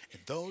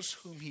 And those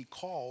whom he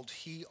called,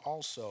 he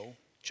also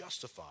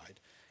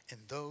justified. And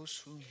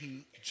those whom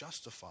he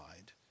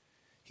justified,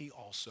 he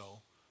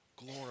also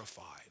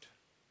glorified.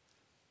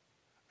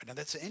 Now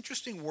that's an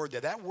interesting word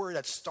there. That word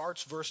that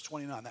starts verse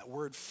 29, that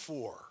word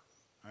for.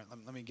 All right,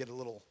 let me get a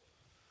little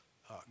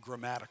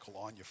grammatical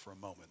on you for a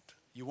moment.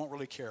 You won't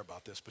really care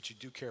about this, but you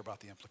do care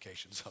about the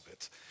implications of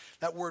it.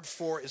 That word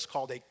for is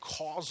called a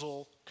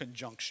causal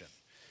conjunction.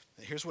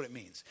 Here's what it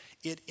means.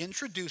 It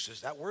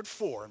introduces, that word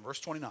for in verse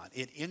 29,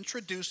 it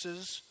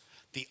introduces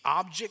the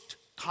object,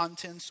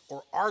 contents,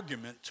 or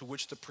argument to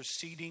which the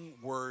preceding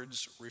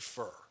words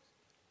refer.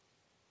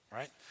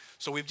 Right?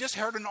 So we've just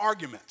heard an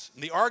argument.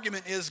 And the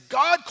argument is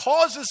God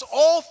causes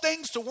all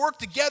things to work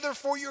together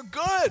for your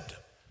good,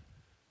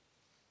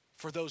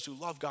 for those who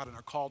love God and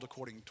are called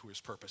according to his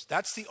purpose.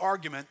 That's the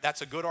argument.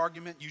 That's a good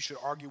argument. You should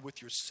argue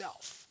with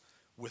yourself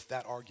with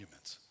that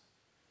argument.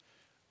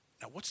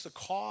 Now, what's the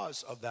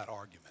cause of that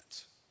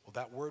argument? Well,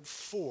 that word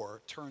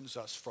for turns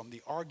us from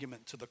the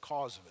argument to the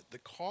cause of it. The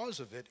cause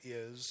of it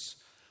is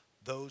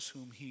those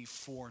whom he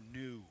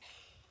foreknew.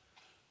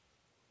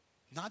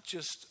 Not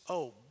just,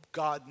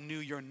 God knew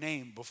your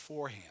name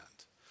beforehand.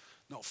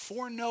 No,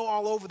 foreknow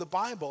all over the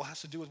Bible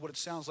has to do with what it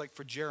sounds like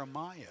for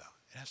Jeremiah.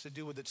 It has to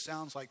do with what it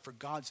sounds like for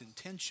God's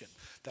intention,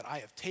 that I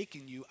have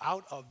taken you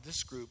out of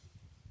this group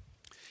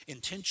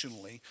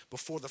intentionally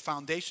before the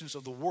foundations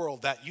of the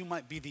world, that you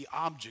might be the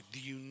object, the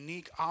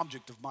unique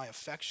object of my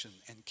affection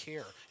and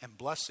care and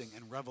blessing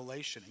and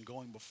revelation and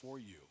going before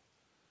you.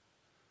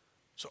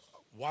 So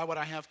why would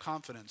I have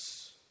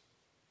confidence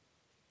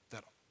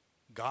that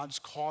God's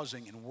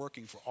causing and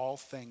working for all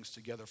things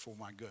together for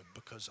my good?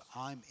 Because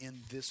I'm in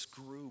this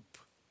group,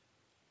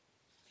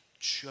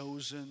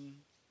 chosen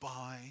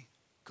by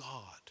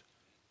God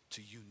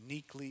to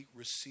uniquely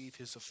receive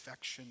his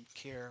affection,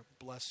 care,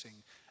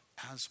 blessing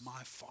as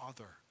my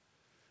Father.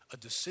 A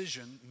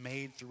decision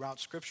made throughout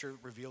Scripture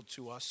revealed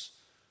to us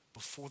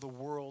before the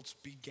worlds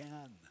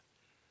began.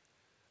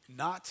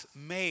 Not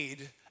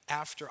made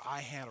after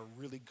I had a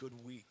really good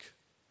week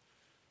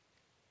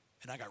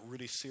and I got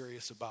really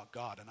serious about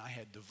God and I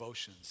had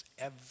devotions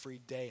every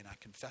day and I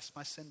confessed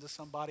my sin to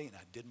somebody and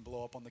I didn't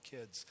blow up on the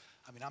kids.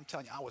 I mean, I'm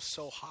telling you, I was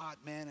so hot,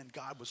 man, and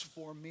God was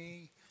for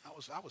me.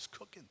 I was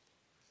cooking.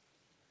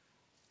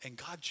 And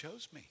God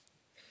chose me.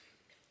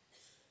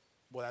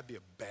 Well, that'd be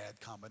a bad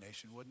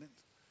combination, wouldn't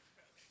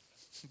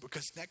it?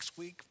 Because next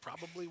week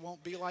probably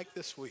won't be like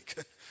this week.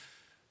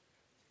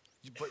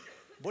 But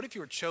what if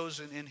you were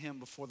chosen in him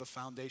before the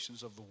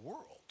foundations of the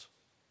world?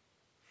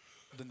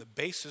 Then the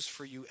basis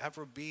for you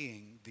ever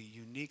being the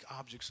unique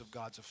objects of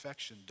God's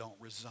affection don't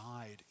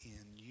reside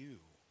in you.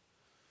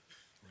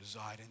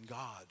 Reside in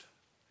God,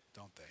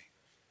 don't they?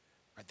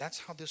 Right, that's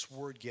how this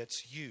word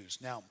gets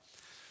used. Now,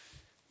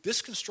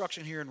 this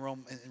construction here in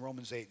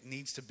Romans 8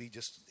 needs to be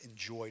just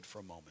enjoyed for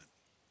a moment.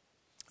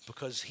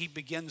 Because he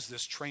begins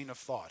this train of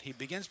thought. He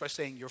begins by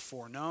saying you're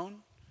foreknown,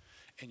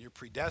 and you're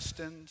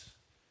predestined,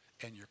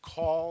 and you're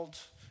called,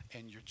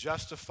 and you're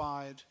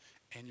justified,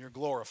 and you're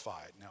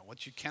glorified. Now,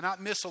 what you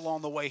cannot miss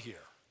along the way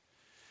here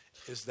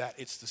is that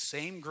it's the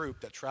same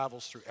group that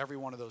travels through every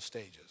one of those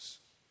stages.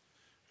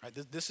 Right?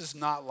 This is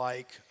not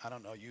like, I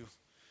don't know,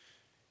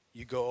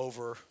 you go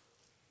over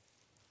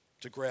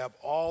to grab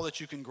all that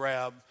you can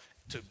grab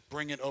to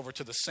bring it over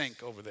to the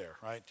sink over there,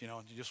 right? You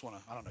know, you just want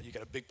to, I don't know, you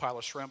got a big pile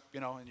of shrimp,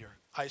 in your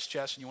ice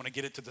chest, and you want to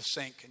get it to the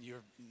sink, and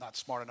you're not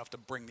smart enough to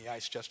bring the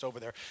ice chest over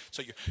there.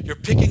 So you're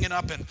picking it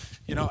up, and,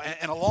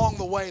 and along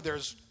the way,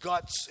 there's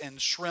guts and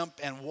shrimp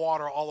and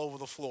water all over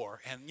the floor.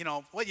 And,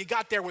 you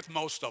got there with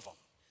most of them,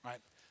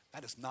 right?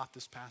 That is not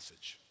this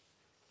passage.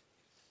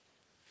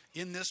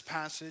 In this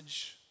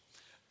passage,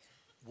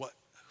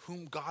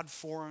 whom God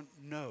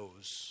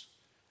foreknows,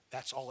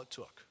 that's all it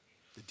took.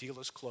 The deal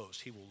is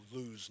closed. He will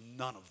lose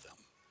none of them.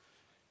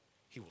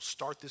 He will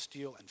start this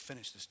deal and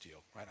finish this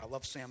deal, right? I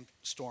love Sam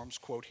Storm's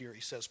quote here.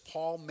 He says,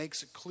 Paul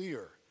makes it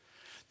clear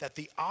that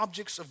the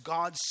objects of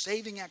God's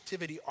saving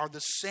activity are the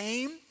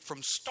same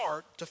from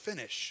start to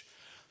finish.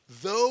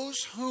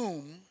 Those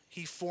whom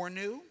he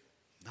foreknew,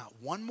 not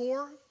one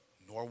more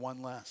nor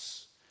one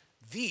less.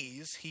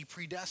 These he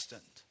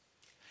predestined.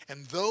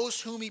 And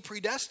those whom he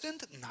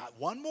predestined, not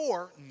one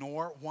more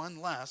nor one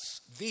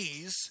less.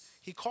 These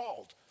he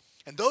called.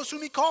 And those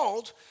whom he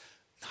called,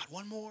 not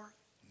one more,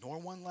 nor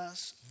one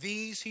less.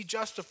 These he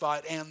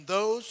justified. And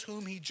those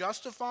whom he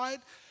justified,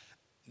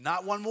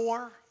 not one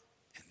more,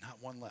 and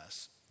not one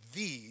less.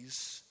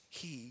 These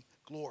he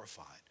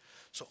glorified.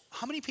 So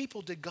how many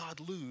people did God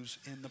lose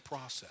in the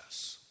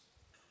process?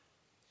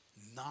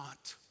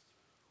 Not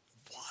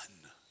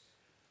one.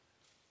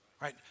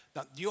 Right?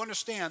 Now, do you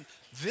understand?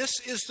 This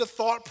is the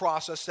thought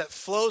process that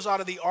flows out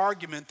of the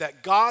argument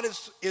that God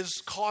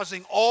is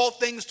causing all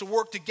things to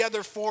work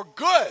together for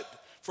good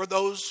for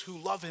those who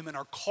love him and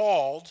are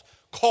called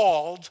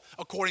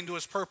according to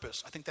his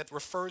purpose. I think that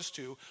refers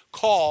to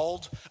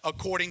called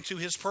according to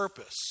his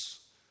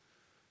purpose.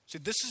 See,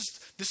 this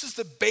is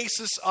the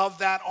basis of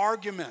that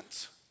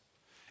argument.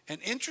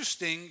 And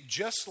interesting,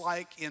 just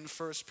like in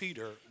 1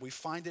 Peter, we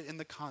find it in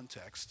the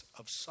context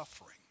of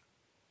suffering.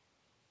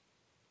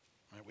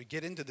 Right, we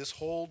get into this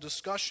whole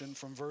discussion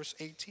from verse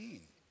 18,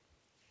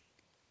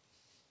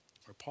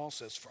 where Paul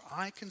says, "For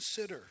I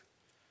consider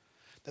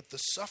that the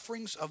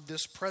sufferings of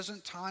this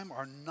present time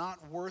are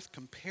not worth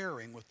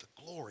comparing with the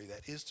glory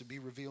that is to be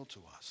revealed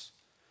to us.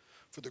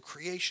 For the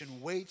creation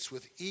waits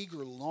with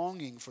eager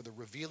longing for the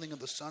revealing of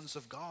the sons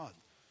of God.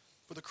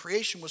 For the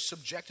creation was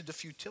subjected to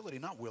futility,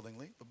 not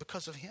willingly, but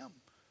because of him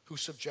who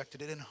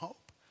subjected it in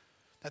hope.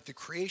 that the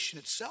creation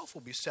itself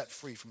will be set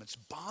free from its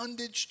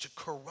bondage to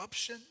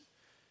corruption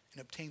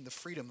and obtain the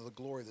freedom of the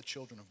glory of the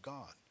children of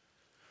God.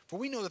 For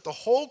we know that the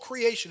whole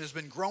creation has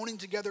been groaning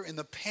together in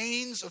the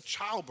pains of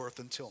childbirth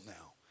until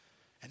now.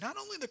 And not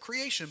only the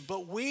creation,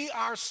 but we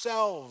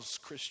ourselves,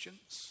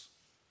 Christians,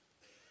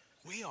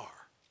 we are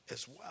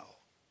as well.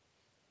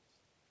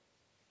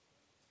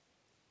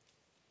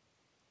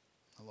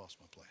 I lost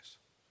my place.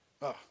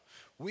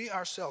 We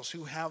ourselves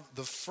who have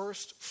the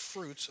first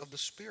fruits of the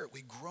Spirit,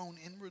 we groan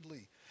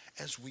inwardly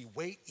as we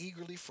wait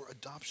eagerly for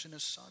adoption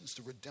as sons,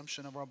 the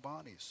redemption of our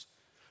bodies.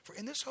 For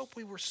in this hope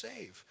we were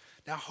saved.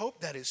 Now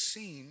hope that is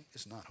seen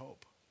is not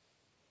hope.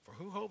 For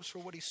who hopes for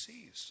what he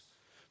sees?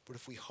 But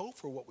if we hope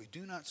for what we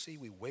do not see,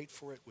 we wait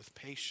for it with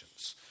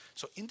patience.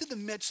 So into the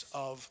midst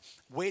of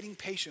waiting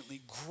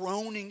patiently,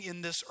 groaning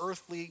in this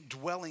earthly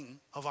dwelling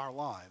of our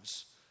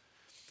lives,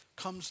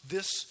 comes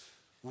this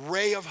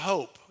ray of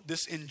hope,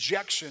 this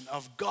injection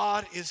of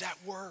God is at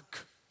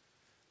work.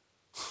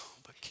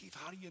 But Keith,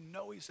 how do you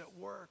know he's at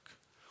work?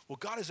 Well,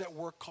 God is at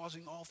work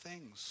causing all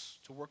things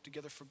to work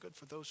together for good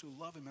for those who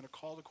love him and are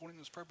called according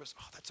to his purpose.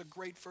 Oh, that's a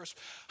great verse.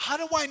 How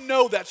do I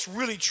know that's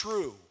really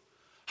true?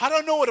 How do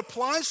I know it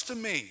applies to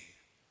me?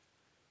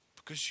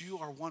 Because you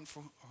are one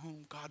for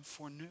whom God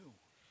foreknew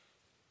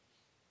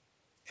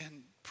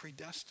and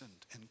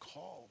predestined and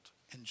called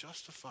and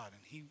justified,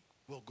 and he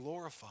will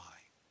glorify.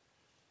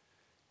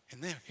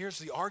 And then here's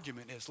the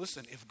argument is,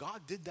 listen, if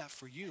God did that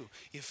for you,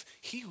 if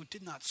he who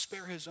did not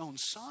spare his own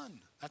son,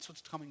 that's what's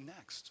coming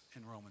next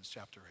in Romans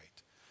chapter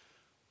 8,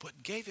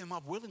 but gave him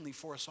up willingly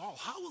for us all,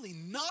 how will he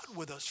not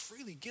with us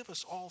freely give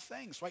us all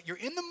things, right? You're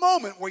in the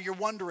moment where you're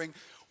wondering,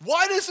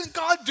 why doesn't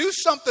God do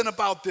something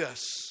about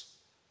this?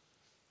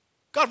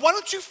 God, why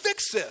don't you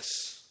fix this?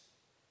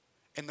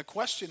 And the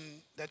question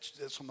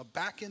that's on the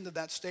back end of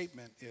that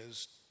statement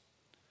is,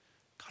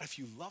 God, if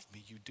you love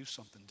me, you do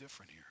something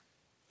different here.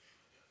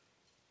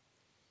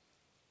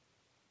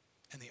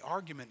 And the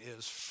argument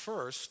is,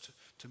 first,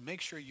 to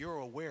make sure you're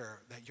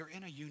aware that you're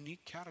in a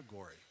unique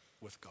category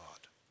with God.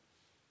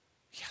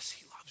 Yes,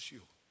 he loves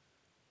you.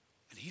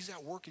 And he's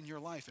at work in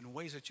your life in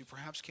ways that you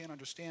perhaps can't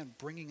understand,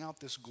 bringing out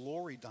this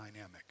glory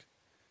dynamic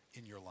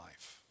in your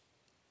life.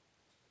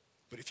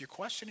 But if you're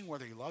questioning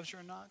whether he loves you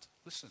or not,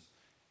 listen,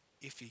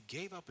 if he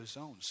gave up his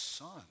own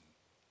son,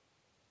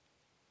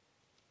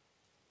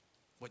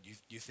 what,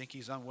 you think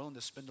he's unwilling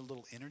to spend a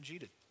little energy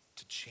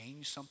to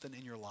change something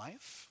in your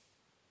life?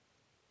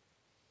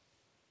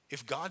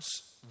 If God's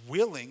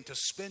willing to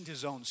spend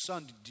his own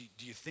son,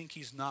 do you think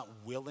he's not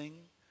willing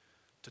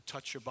to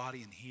touch your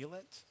body and heal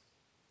it?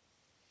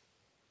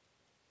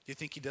 Do you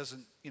think he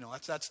doesn't,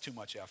 that's too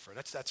much effort.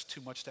 That's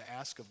too much to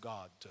ask of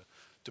God,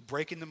 to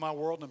break into my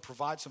world and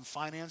provide some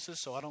finances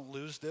so I don't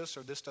lose this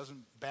or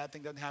bad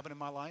thing doesn't happen in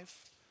my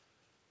life?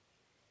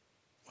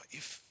 Well,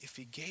 if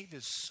he gave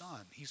his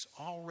son, he's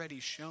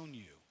already shown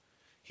you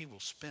he will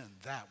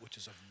spend that which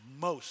is of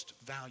most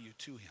value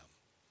to him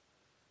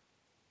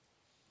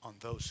on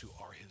those who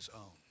are his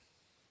own.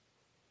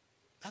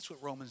 That's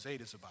what Romans 8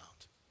 is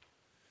about.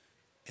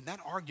 And that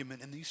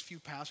argument in these few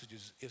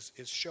passages is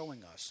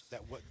showing us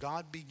that what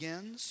God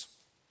begins,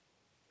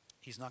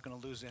 he's not going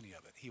to lose any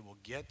of it. He will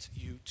get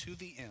you to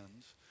the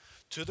end,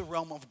 to the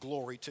realm of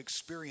glory, to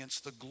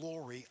experience the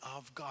glory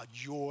of God.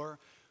 You're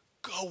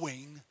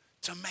going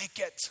to make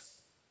it.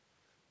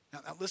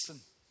 Now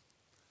listen.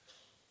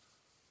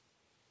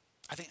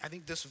 I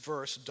think this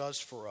verse does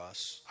for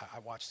us. I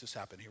watched this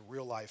happen here,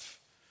 real life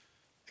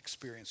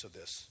experience of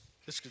this.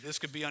 This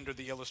could be under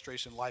the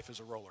illustration, life is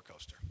a roller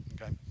coaster,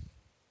 okay?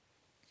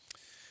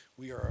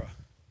 We are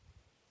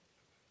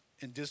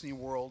in Disney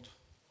World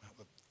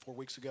 3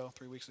 weeks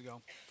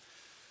ago.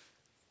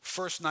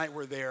 First night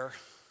we're there,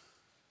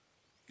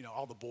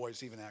 all the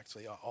boys, even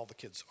actually all the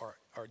kids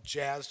are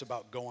jazzed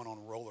about going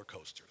on roller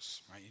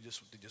coasters, right?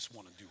 They just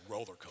want to do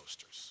roller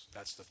coasters.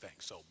 That's the thing.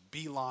 So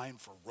beeline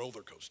for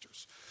roller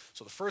coasters.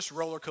 So the first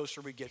roller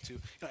coaster we get to,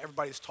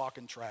 everybody's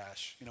talking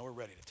trash. We're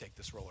ready to take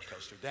this roller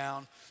coaster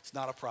down. It's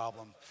not a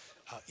problem.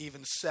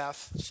 Even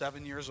Seth,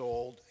 7 years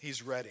old,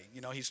 he's ready.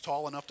 He's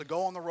tall enough to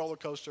go on the roller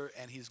coaster,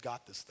 and he's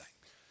got this thing.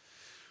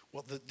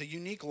 Well, the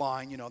unique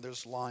line,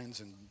 there's lines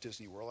in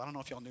Disney World. I don't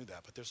know if y'all knew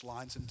that, but there's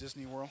lines in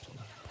Disney World.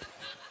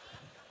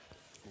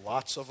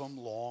 Lots of them,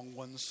 long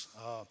ones.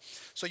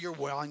 So you're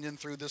winding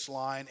through this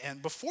line,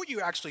 and before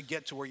you actually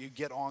get to where you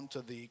get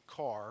onto the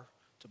car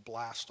to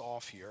blast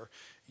off here,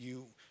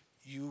 you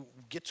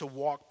get to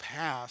walk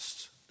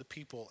past the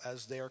people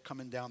as they are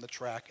coming down the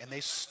track, and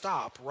they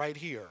stop right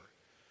here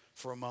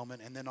for a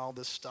moment, and then all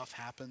this stuff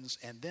happens,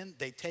 and then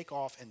they take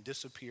off and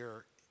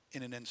disappear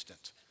in an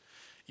instant.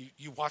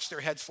 You watch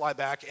their heads fly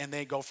back, and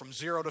they go from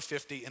 0 to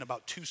 50 in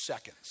about 2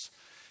 seconds.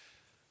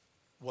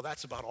 Well,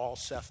 that's about all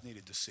Seth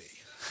needed to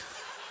see.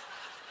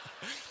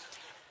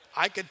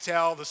 I could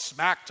tell the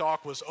smack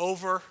talk was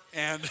over,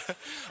 and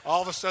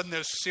all of a sudden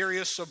there's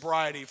serious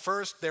sobriety.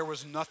 First, there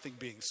was nothing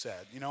being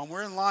said. And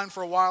we're in line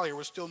for a while here.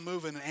 We're still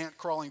moving at an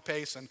ant-crawling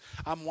pace, and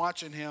I'm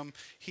watching him.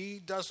 He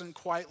doesn't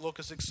quite look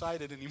as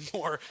excited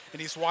anymore, and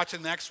he's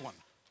watching the next one.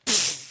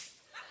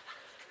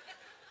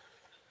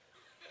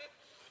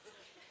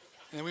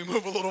 And then we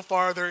move a little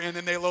farther, and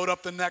then they load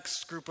up the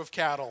next group of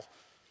cattle.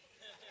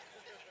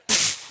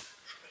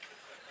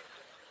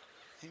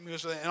 He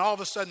moves, and all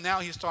of a sudden now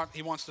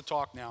he wants to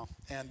talk now.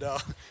 And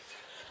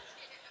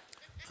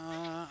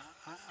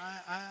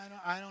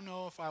I don't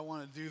know if I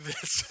want to do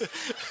this.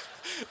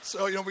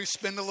 So, we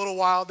spend a little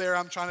while there.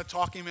 I'm trying to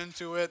talk him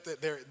into it.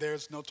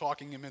 There's no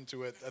talking him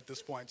into it at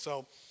this point.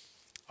 So,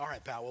 all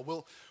right, pal,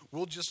 well,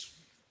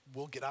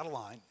 we'll get out of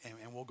line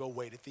and we'll go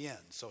wait at the end.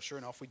 So sure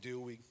enough, we do.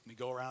 We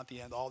go around at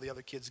the end. All the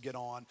other kids get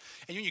on.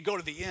 And you go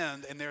to the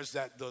end, and there's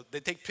they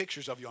take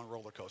pictures of you on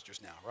roller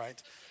coasters now,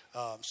 right?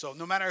 So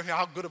no matter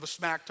how good of a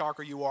smack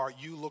talker you are,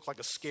 you look like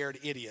a scared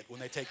idiot when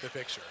they take the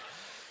picture.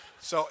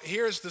 So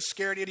here's the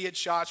scared idiot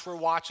shots. We're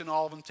watching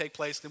all of them take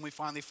place. Then we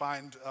finally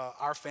find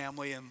our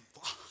family. And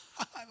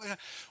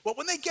well,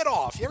 when they get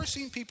off, you ever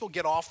seen people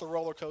get off the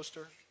roller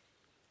coaster?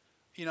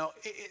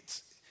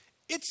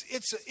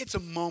 It's a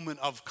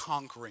moment of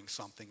conquering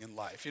something in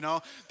life,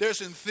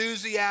 There's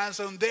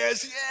enthusiasm.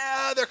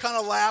 They're kind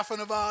of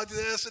laughing about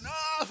this. And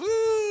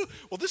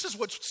well, this is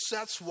what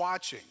Seth's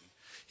watching.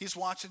 He's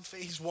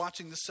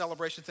watching the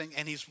celebration thing.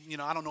 And he's,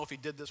 I don't know if he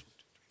did this.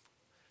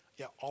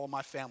 Yeah, all of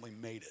my family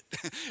made it.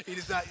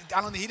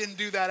 He didn't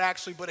do that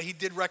actually, but he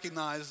did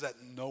recognize that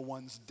no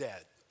one's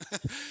dead.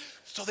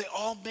 So they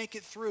all make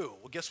it through.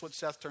 Well, guess what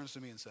Seth turns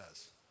to me and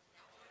says?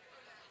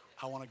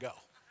 I want to go.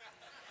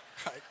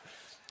 Right?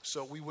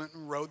 So we went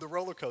and rode the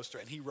roller coaster,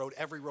 and he rode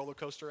every roller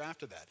coaster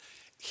after that.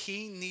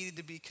 He needed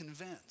to be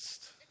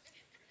convinced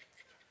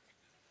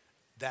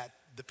that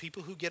the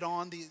people who get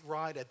on the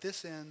ride at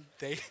this end,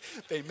 they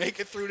make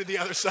it through to the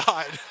other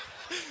side.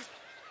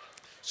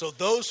 So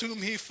those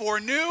whom he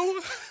foreknew,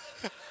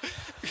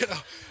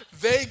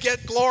 they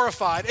get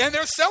glorified. And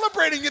they're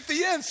celebrating at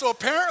the end. So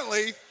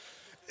apparently,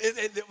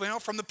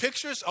 from the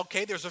pictures,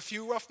 okay, there's a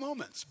few rough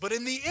moments. But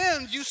in the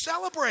end, you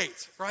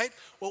celebrate, right?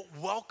 Well,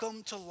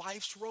 welcome to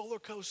life's roller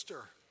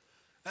coaster.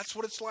 That's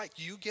what it's like.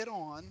 You get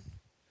on,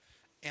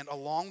 and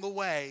along the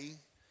way,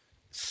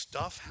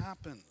 stuff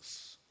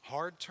happens.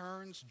 Hard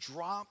turns,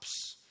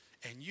 drops,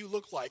 and you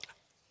look like,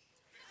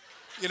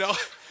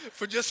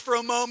 for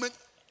a moment.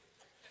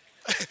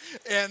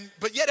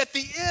 But yet at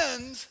the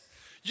end,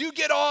 you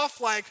get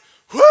off like,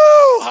 whoo,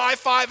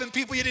 high-fiving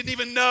people you didn't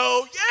even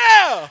know.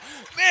 Yeah,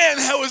 man,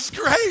 that was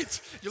great.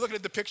 You're looking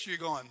at the picture, you're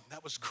going,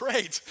 that was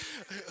great.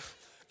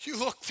 You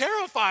look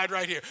terrified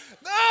right here.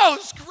 No,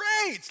 it's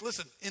great.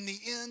 Listen, in the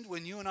end,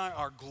 when you and I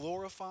are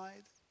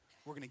glorified,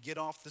 we're going to get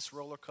off this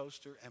roller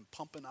coaster and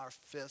pumping our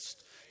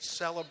fist,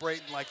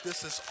 celebrating like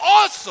this is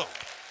awesome.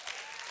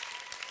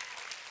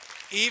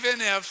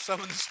 Even if some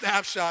of the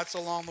snapshots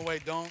along the way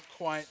don't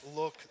quite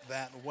look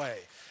that way.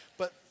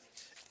 But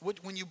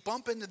when you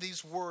bump into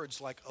these words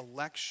like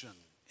election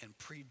and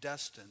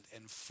predestined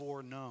and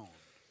foreknown,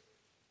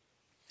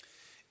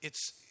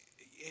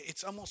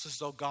 it's almost as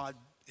though God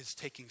is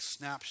taking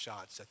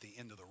snapshots at the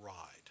end of the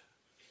ride,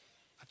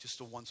 not just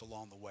the ones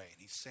along the way.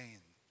 And he's saying,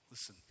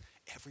 listen,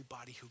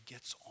 everybody who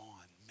gets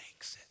on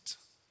makes it.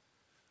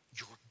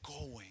 You're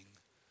going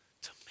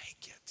to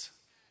make it.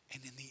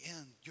 And in the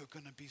end, you're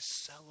going to be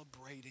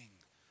celebrating.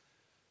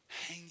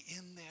 Hang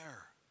in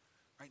there.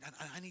 Right?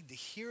 I need to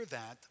hear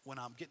that when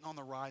I'm getting on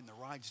the ride and the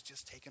ride's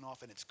just taking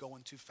off and it's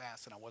going too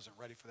fast and I wasn't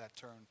ready for that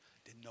turn.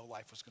 Didn't know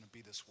life was going to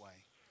be this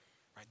way.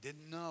 Right?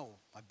 Didn't know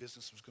my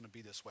business was going to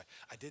be this way.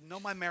 I didn't know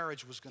my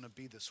marriage was going to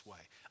be this way.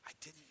 I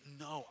didn't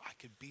know I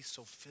could be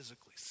so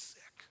physically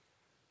sick.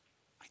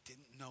 I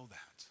didn't know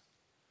that.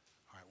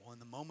 All right, well, in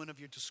the moment of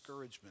your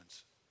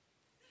discouragement,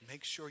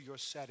 make sure your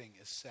setting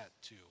is set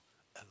to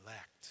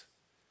elect.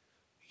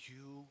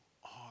 You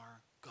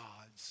are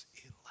God's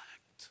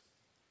elect.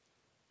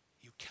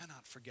 You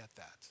cannot forget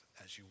that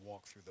as you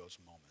walk through those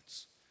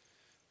moments.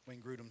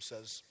 Wayne Grudem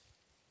says,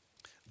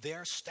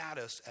 their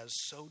status as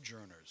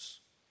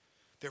sojourners,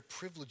 their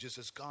privileges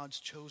as God's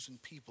chosen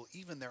people,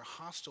 even their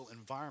hostile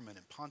environment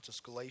in Pontus,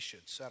 Galatia,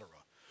 etc.,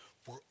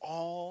 were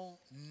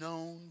all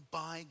known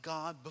by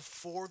God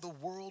before the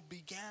world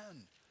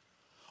began.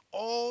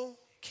 All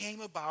came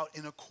about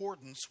in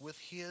accordance with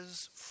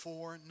his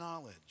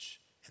foreknowledge.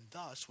 And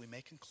thus, we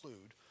may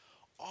conclude,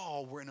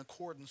 all were in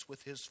accordance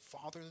with his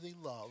fatherly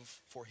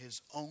love for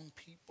his own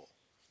people.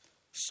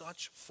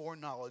 Such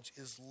foreknowledge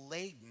is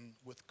laden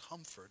with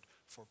comfort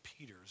for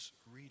Peter's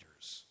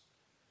readers.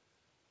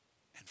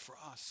 And for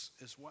us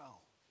as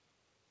well.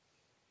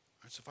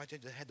 All right, so if I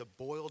had to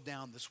boil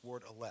down this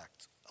word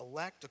elect.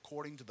 Elect,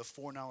 according to the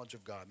foreknowledge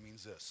of God,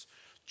 means this.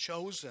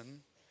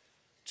 Chosen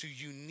to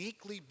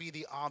uniquely be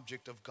the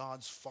object of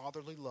God's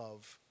fatherly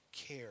love,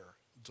 care,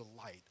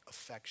 delight,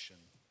 affection,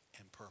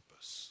 and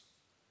purpose.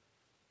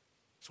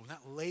 So when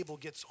that label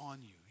gets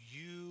on you,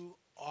 you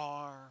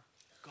are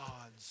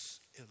God's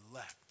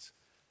elect.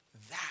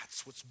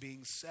 That's what's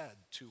being said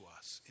to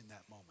us in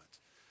that moment.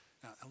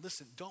 Now,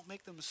 listen, don't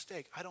make the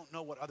mistake. I don't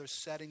know what other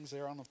settings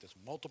there are. I don't know if there's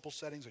multiple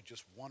settings or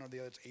just one or the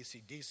other. It's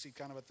AC/DC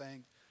kind of a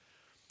thing.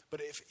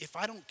 But if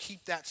I don't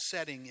keep that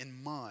setting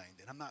in mind,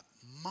 and I'm not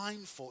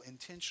mindful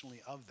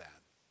intentionally of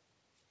that,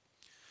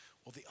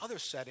 well, the other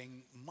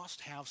setting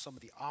must have some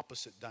of the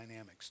opposite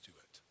dynamics to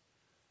it.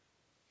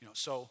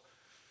 So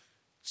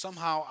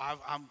somehow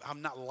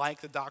I'm not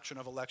like the doctrine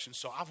of election,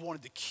 so I've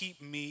wanted to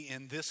keep me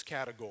in this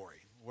category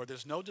where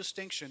there's no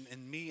distinction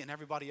in me and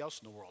everybody else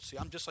in the world. See,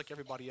 I'm just like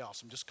everybody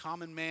else. I'm just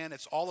common man.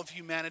 It's all of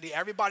humanity.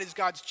 Everybody's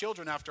God's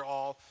children after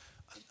all.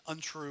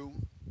 Untrue.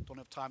 Don't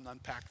have time to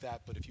unpack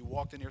that, but if you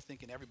walked in here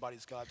thinking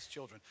everybody's God's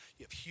children,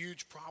 you have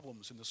huge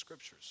problems in the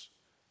scriptures.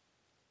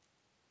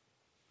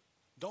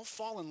 Don't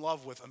fall in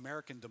love with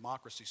American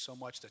democracy so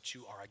much that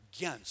you are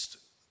against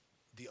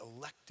the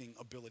electing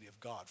ability of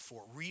God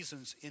for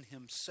reasons in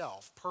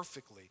himself,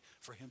 perfectly,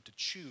 for him to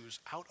choose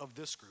out of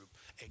this group,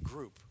 a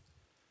group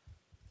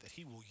that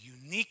he will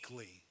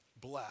uniquely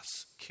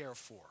bless, care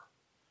for.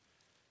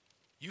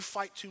 You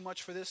fight too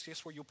much for this,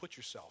 guess where you'll put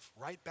yourself?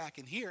 Right back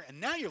in here. And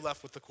now you're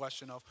left with the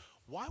question of,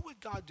 why would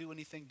God do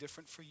anything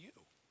different for you?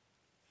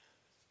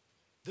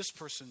 This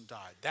person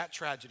died. That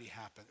tragedy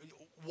happened.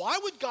 Why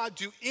would God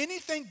do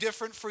anything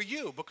different for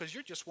you? Because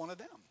you're just one of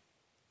them.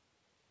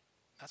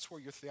 That's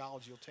where your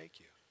theology will take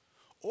you.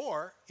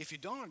 Or, if you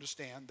don't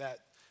understand that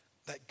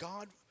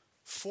God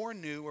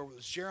foreknew, or it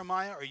was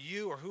Jeremiah or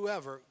you or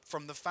whoever,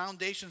 from the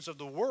foundations of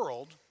the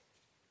world,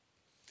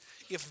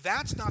 if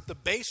that's not the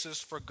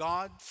basis for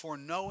God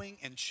foreknowing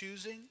and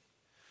choosing,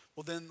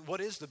 well then what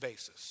is the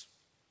basis?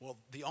 Well,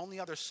 the only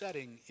other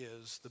setting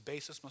is the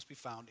basis must be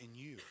found in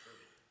you.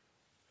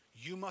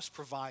 You must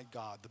provide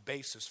God the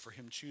basis for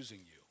him choosing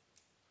you.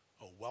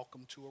 Oh,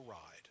 welcome to a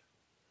ride.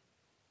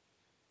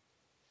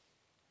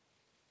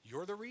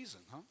 You're the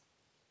reason, huh?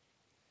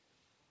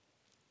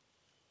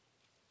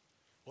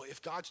 Well,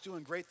 if God's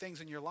doing great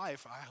things in your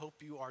life, I hope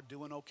you are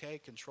doing okay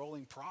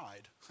controlling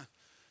pride.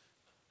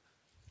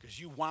 Because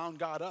you wound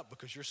God up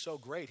because you're so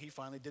great. He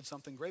finally did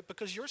something great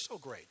because you're so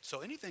great.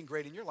 So anything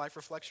great in your life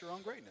reflects your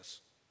own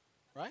greatness.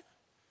 Right?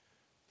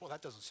 Well,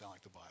 that doesn't sound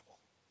like the Bible.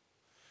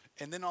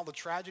 And then all the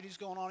tragedies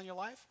going on in your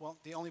life, well,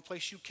 the only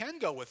place you can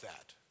go with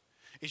that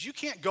is you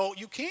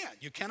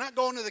cannot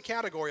go into the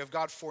category of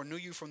God foreknew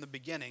you from the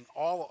beginning,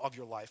 all of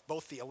your life,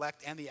 both the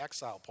elect and the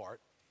exile part.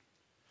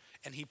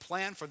 And he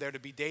planned for there to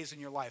be days in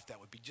your life that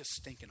would be just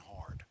stinking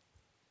hard.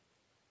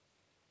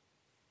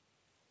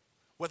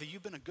 Whether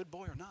you've been a good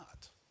boy or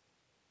not.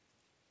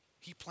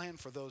 He planned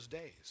for those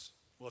days.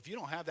 Well, if you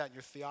don't have that in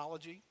your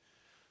theology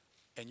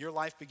and your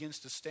life begins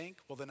to stink,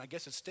 well, then I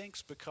guess it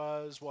stinks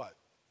because what?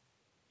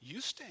 You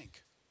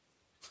stink.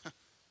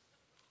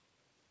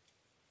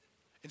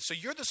 And so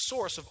you're the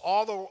source of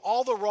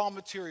all the raw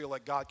material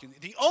that God can.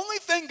 The only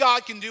thing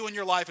God can do in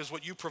your life is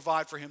what you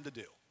provide for him to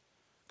do.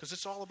 Because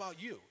it's all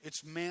about you.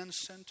 It's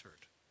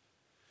man-centered.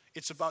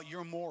 It's about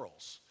your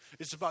morals.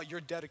 It's about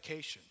your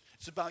dedication.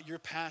 It's about your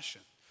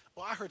passion.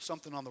 Well, I heard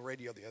something on the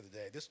radio the other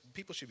day.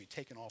 People should be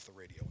taken off the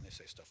radio when they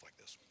say stuff like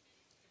this.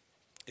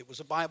 It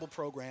was a Bible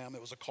program.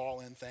 It was a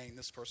call-in thing.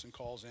 This person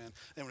calls in.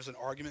 There was an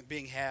argument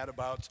being had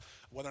about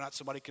whether or not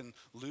somebody can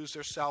lose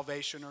their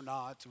salvation or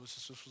not.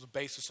 This was the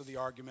basis of the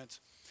argument.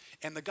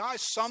 And the guy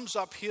sums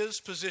up his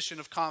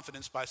position of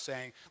confidence by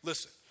saying,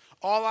 listen,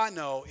 all I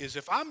know is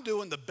if I'm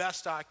doing the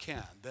best I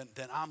can,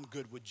 then I'm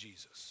good with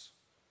Jesus.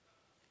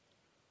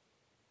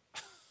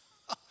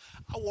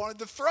 I wanted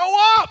to throw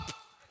up.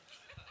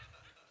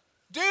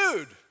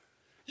 Dude,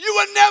 you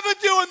are never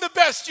doing the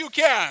best you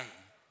can.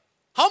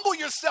 Humble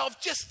yourself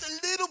just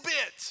a little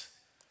bit.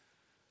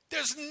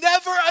 There's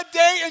never a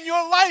day in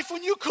your life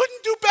when you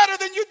couldn't do better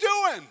than you're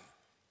doing.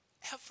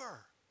 Ever.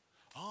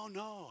 Oh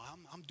no,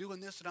 I'm doing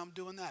this and I'm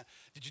doing that.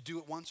 Did you do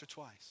it once or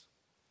twice?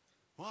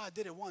 Well, I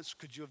did it once.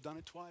 Could you have done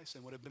it twice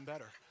and would have been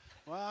better?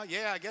 Well,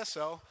 yeah, I guess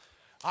so.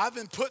 I've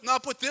been putting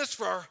up with this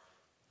for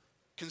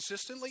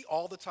consistently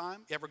all the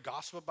time. You ever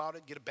gossip about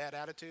it, get a bad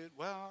attitude?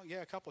 Well,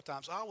 yeah, a couple of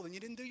times. Oh, well, then you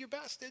didn't do your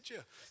best, did you?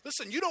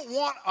 Listen, you don't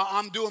want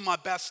I'm doing my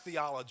best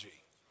theology.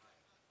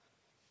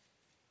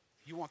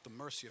 You want the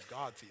mercy of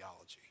God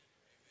theology.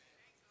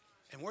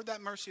 And where'd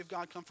that mercy of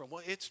God come from?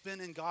 Well, it's been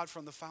in God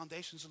from the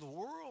foundations of the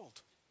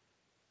world.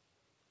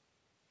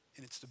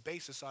 And it's the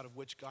basis out of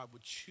which God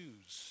would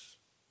choose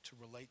to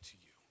relate to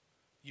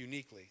you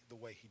uniquely the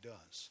way he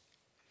does.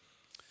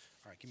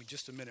 All right, give me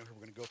just a minute. We're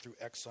going to go through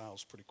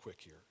Exiles pretty quick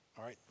here.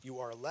 All right, you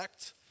are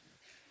elect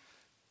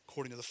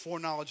according to the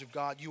foreknowledge of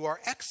God. You are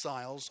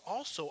exiles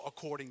also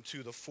according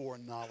to the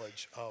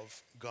foreknowledge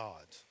of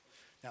God.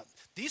 Now,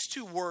 these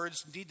two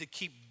words need to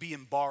keep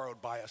being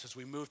borrowed by us as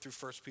we move through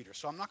 1 Peter.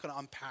 So I'm not going to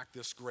unpack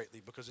this greatly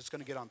because it's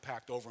going to get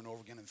unpacked over and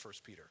over again in 1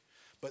 Peter.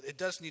 But it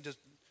does need to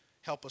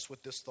help us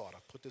with this thought.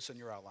 I'll put this in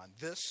your outline.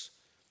 This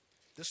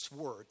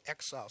word,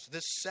 exiles,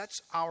 this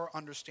sets our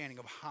understanding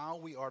of how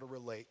we are to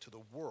relate to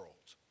the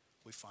world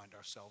we find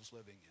ourselves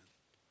living in.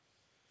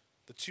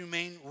 The two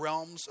main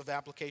realms of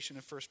application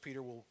in 1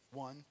 Peter will,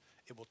 one,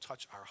 it will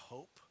touch our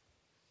hope,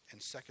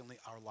 and secondly,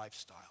 our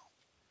lifestyle.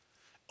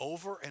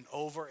 Over and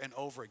over and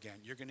over again,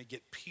 you're going to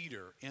get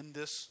Peter in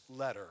this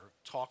letter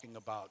talking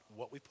about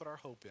what we put our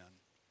hope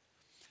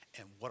in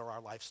and what are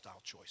our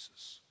lifestyle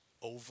choices.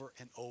 Over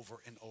and over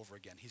and over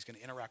again. He's going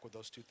to interact with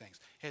those two things.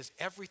 It has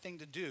everything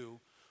to do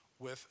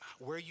with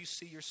where you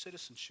see your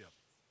citizenship,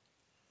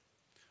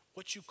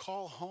 what you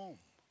call home,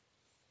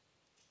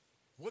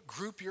 what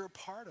group you're a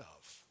part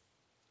of,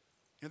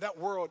 You know, that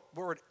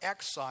word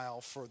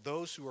exile, for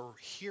those who are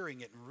hearing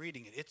it and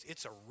reading it,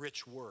 it's a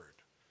rich word.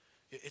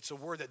 It's a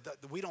word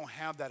that we don't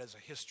have that as a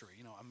history.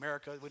 You know,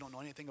 America, we don't know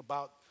anything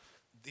about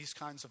these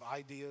kinds of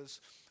ideas.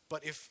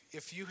 But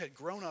if you had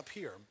grown up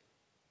here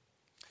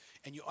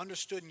and you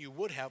understood, and you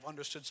would have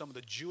understood some of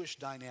the Jewish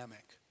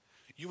dynamic,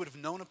 you would have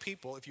known a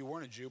people, if you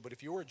weren't a Jew, but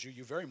if you were a Jew,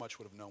 you very much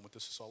would have known what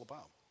this is all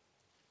about.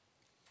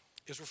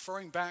 It's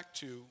referring back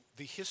to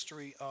the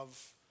history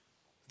of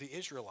the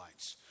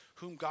Israelites,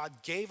 whom God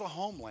gave a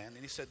homeland,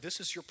 and he said, this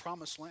is your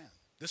promised land.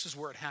 This is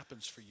where it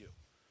happens for you.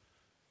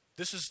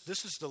 This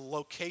is the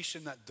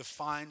location that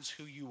defines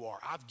who you are.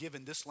 I've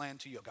given this land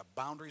to you. I've got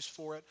boundaries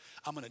for it.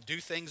 I'm going to do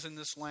things in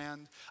this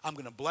land. I'm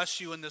going to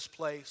bless you in this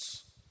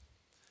place.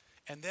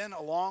 And then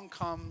along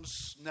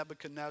comes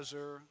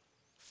Nebuchadnezzar,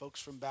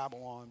 folks from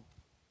Babylon,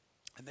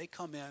 and they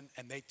come in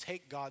and they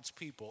take God's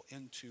people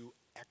into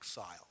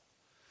exile.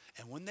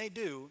 And when they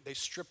do, they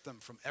strip them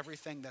from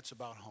everything that's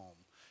about home,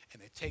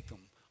 and they take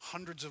them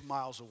hundreds of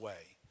miles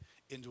away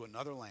into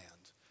another land,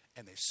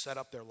 and they set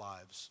up their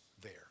lives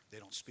there. They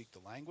don't speak the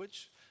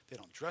language. They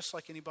don't dress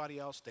like anybody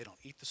else. They don't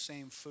eat the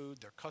same food.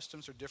 Their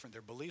customs are different.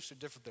 Their beliefs are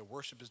different. Their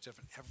worship is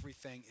different.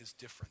 Everything is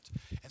different.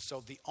 And so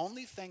the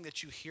only thing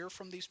that you hear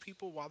from these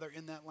people while they're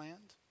in that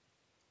land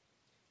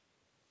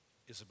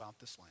is about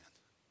this land.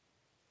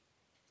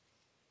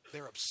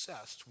 They're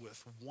obsessed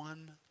with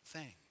one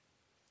thing: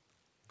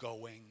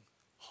 going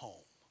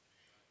home.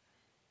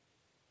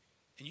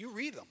 And you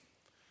read them.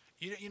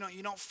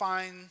 You don't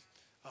find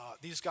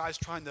these guys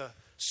trying to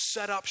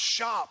set up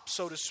shop,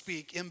 so to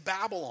speak, in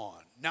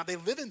Babylon. Now, they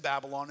live in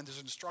Babylon, and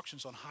there's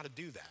instructions on how to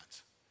do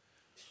that.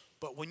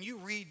 But when you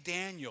read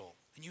Daniel,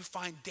 and you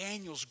find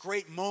Daniel's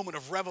great moment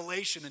of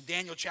revelation in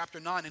Daniel chapter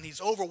 9, and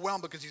he's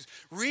overwhelmed because he's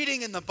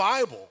reading in the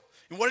Bible.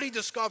 And what did he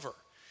discover?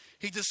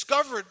 He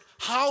discovered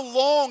how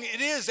long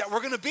it is that we're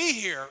going to be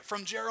here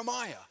from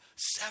Jeremiah.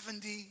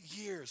 70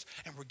 years,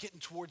 and we're getting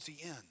towards the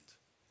end.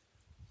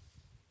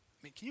 I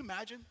mean, can you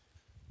imagine?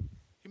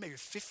 You maybe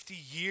 50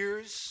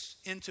 years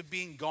into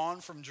being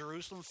gone from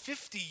Jerusalem.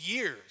 50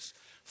 years.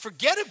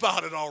 Forget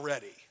about it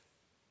already.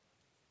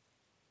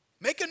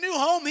 Make a new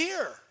home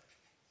here.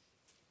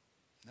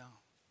 No.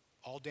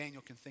 All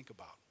Daniel can think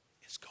about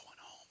is going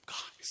home.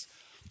 Guys,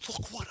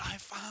 look what I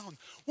found.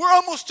 We're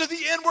almost to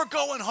the end. We're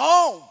going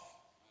home.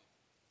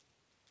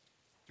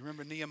 You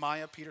remember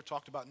Nehemiah? Peter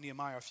talked about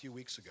Nehemiah a few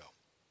weeks ago.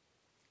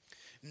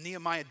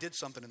 Nehemiah did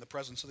something in the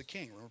presence of the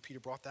king. Remember, Peter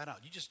brought that out.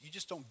 You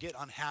just don't get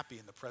unhappy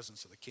in the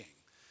presence of the king.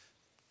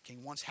 The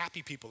king wants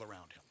happy people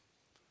around him.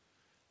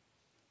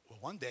 Well,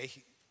 one day,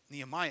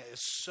 Nehemiah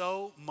is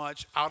so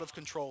much out of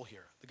control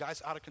here. The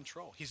guy's out of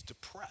control. He's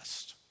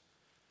depressed,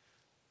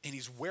 and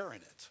he's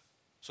wearing it.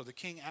 So the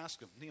king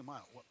asked him,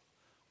 Nehemiah,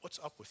 what's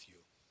up with you?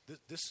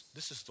 This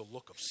is the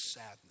look of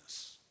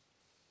sadness.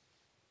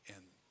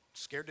 And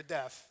scared to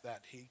death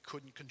that he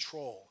couldn't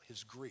control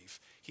his grief,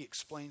 he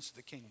explains to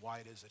the king why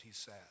it is that he's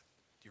sad.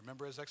 Do you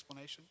remember his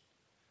explanation?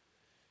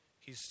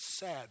 He's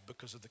sad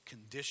because of the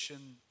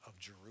condition of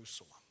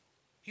Jerusalem.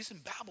 He's in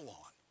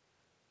Babylon,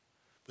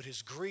 but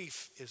his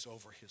grief is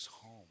over his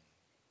home.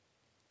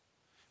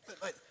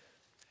 But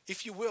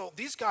if you will,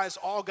 these guys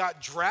all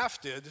got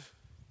drafted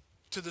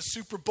to the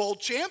Super Bowl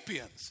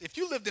champions. If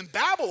you lived in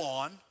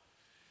Babylon,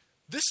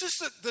 this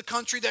is the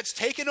country that's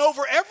taken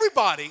over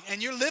everybody,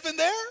 and you're living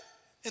there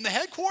in the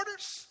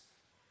headquarters.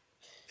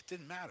 It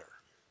didn't matter.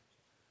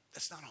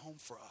 That's not home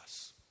for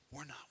us.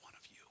 We're not one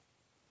of you.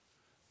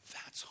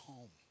 That's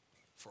home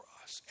for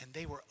us. And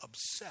they were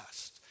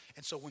obsessed.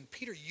 And so when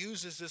Peter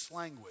uses this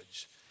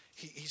language,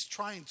 he's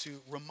trying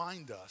to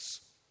remind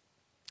us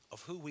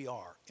of who we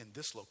are in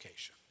this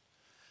location.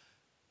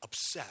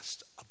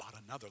 Obsessed about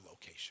another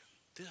location.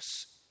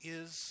 This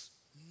is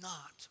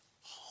not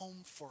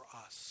home for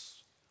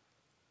us.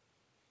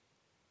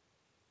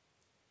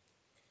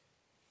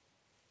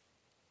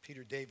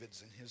 Peter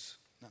David's in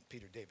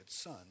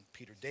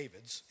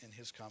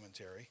his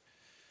commentary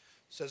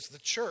says the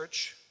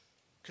church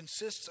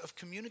consists of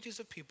communities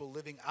of people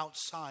living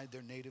outside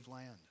their native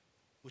land,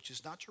 which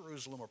is not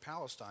Jerusalem or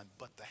Palestine,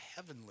 but the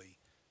heavenly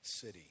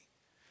city.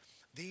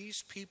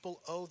 These people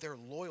owe their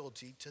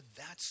loyalty to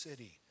that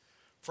city,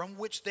 from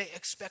which they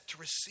expect to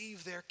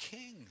receive their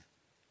king.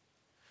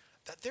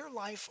 That their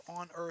life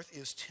on earth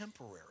is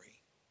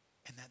temporary,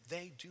 and that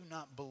they do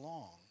not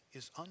belong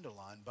is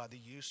underlined by the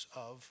use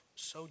of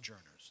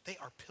sojourners. They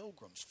are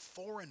pilgrims,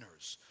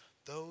 foreigners,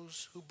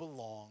 those who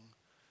belong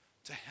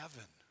to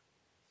heaven.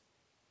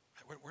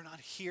 We're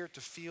not here to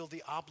feel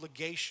the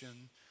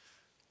obligation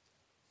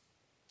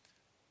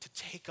to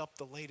take up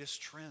the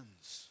latest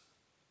trends,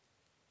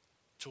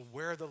 to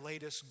wear the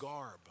latest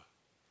garb,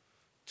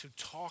 to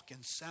talk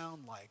and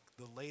sound like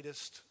the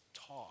latest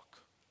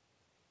talk.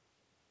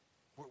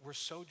 We're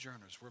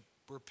sojourners.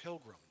 We're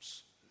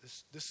pilgrims.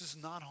 This is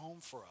not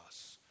home for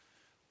us.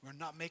 We're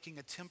not making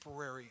a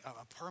temporary,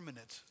 a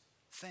permanent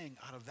thing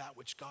out of that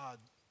which God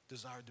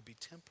desired to be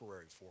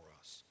temporary for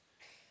us.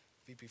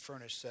 V.P.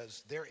 Furnish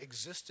says, their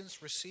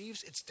existence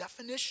receives its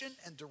definition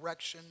and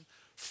direction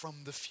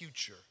from the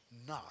future,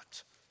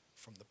 not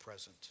from the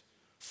present.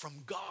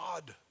 from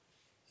God,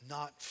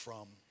 not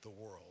from the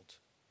world.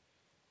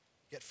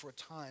 Yet for a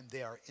time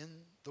they are in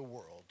the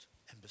world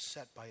and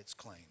beset by its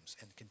claims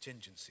and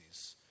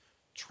contingencies,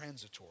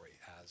 transitory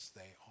as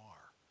they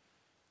are.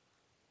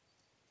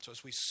 So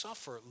as we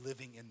suffer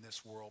living in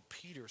this world,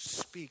 Peter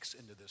speaks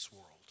into this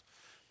world.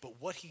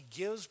 But what he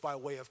gives by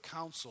way of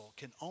counsel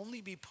can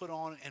only be put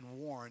on and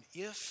worn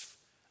if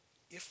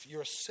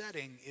your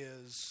setting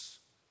is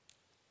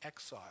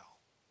exile,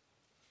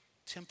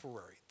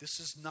 temporary. This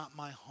is not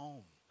my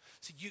home.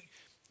 See,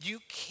 you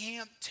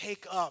can't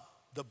take up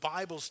the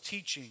Bible's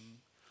teaching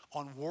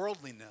on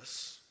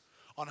worldliness,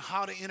 on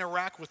how to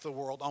interact with the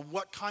world, on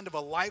what kind of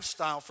a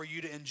lifestyle for you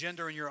to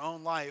engender in your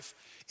own life,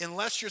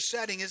 unless your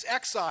setting is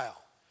exile.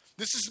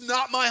 This is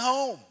not my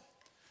home.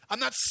 I'm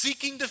not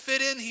seeking to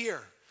fit in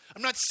here.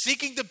 I'm not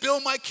seeking to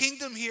build my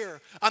kingdom here.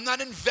 I'm not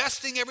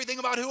investing everything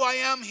about who I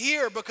am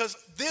here because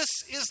this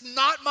is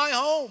not my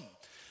home.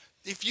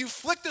 If you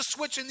flick the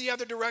switch in the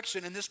other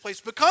direction and this place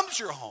becomes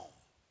your home,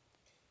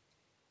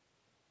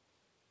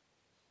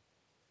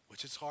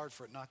 which it's hard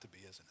for it not to be,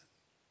 isn't it?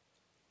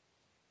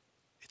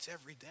 It's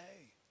every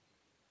day.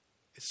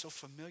 It's so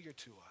familiar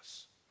to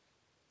us.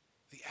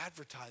 The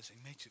advertising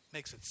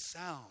makes it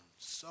sound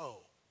so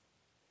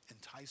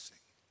enticing.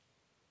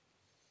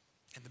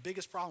 And the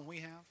biggest problem we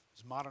have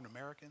as modern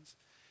Americans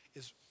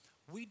is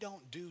we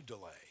don't do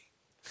delay.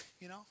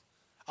 You know?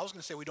 I was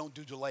going to say we don't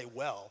do delay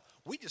well.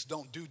 We just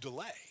don't do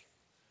delay.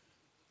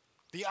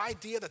 The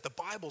idea that the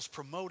Bible's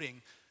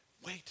promoting,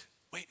 wait,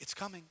 it's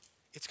coming.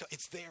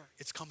 It's there.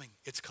 It's coming.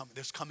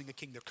 There's coming a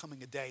king. There's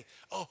coming a day.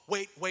 Oh,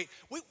 wait.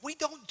 We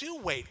don't do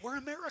wait. We're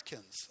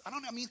Americans.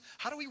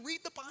 How do we read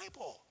the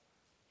Bible?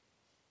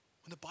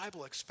 When the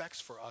Bible expects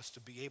for us to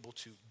be able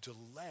to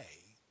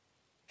delay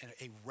in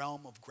a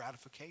realm of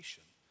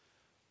gratification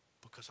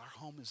because our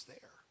home is there.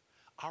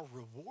 Our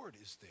reward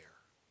is there.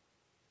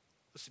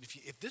 Listen,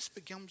 if this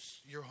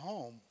becomes your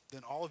home,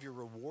 then all of your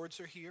rewards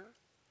are here.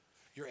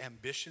 Your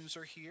ambitions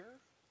are here.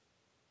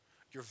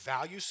 Your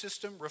value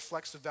system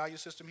reflects the value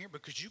system here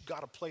because you've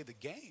got to play the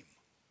game.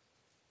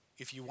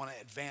 If you want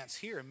to advance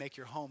here and make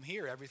your home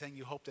here everything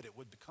you hope that it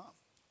would become.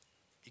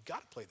 You've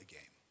got to play the game.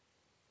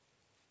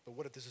 But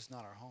what if this is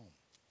not our home?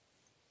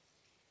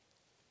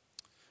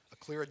 A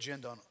clear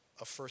agenda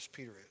of 1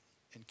 Peter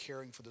in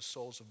caring for the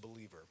souls of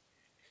believer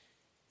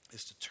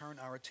is to turn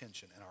our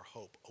attention and our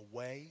hope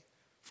away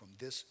from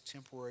this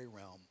temporary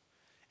realm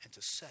and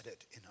to set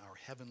it in our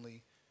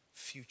heavenly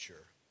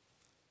future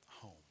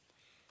home.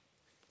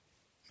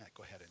 Matt,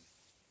 go ahead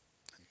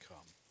and come.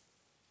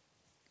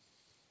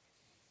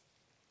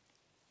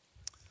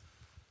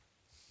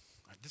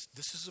 All right,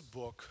 this is a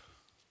book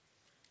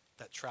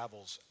that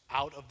travels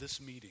out of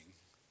this meeting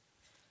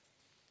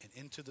and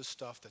into the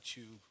stuff that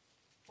you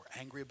were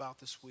angry about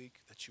this week,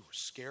 that you were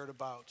scared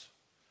about,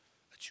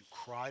 that you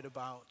cried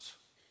about.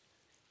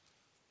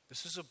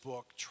 This is a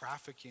book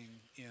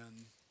trafficking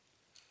in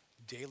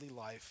daily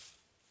life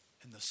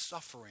and the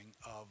suffering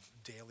of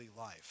daily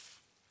life.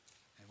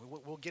 And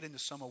we'll get into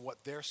some of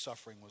what their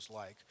suffering was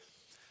like.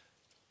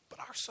 But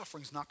our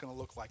suffering's not going to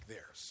look like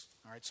theirs.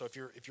 All right. So if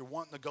you're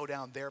wanting to go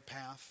down their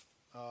path,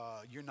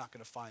 you're not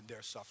going to find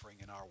their suffering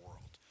in our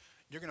world.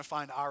 You're going to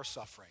find our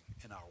suffering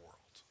in our world.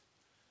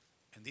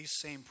 And these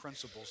same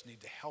principles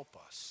need to help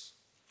us.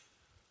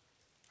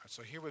 All right,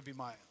 so here would be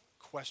my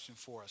question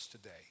for us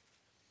today.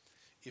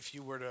 If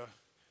you were to,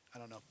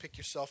 pick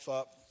yourself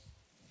up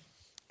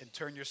and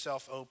turn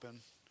yourself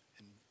open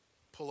and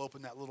pull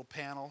open that little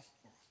panel,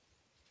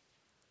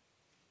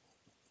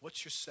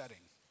 what's your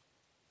setting?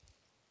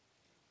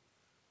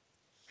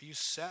 Are you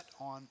set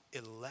on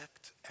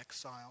elect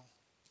exile?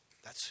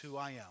 That's who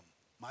I am.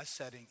 My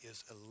setting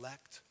is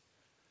elect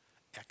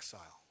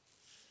exile.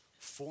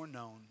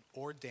 Foreknown,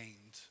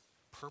 ordained,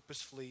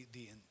 purposefully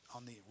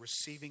on the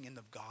receiving end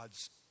of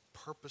God's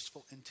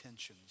purposeful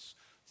intentions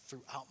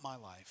throughout my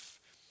life,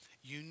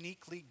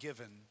 uniquely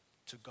given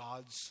to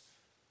God's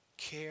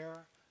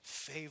care,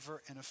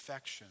 favor, and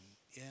affection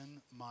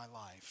in my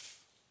life.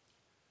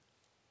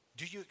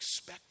 Do you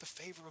expect the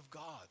favor of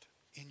God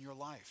in your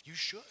life? You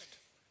should.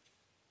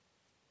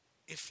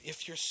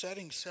 If your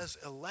setting says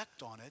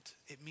elect on it,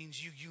 it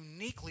means you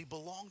uniquely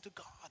belong to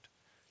God.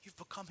 You've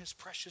become his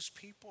precious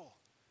people.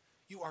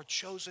 You are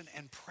chosen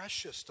and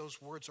precious. Those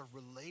words are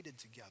related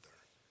together.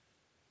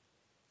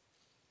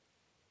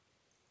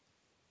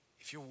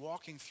 If you're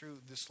walking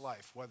through this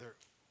life, whether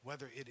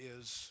it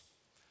is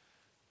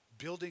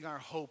building our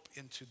hope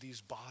into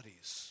these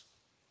bodies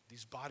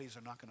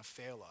are not going to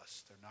fail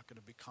us. They're not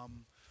going to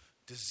become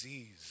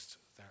diseased.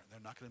 They're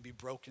not going to be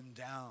broken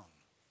down.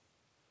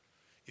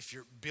 If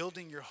you're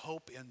building your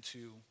hope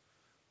into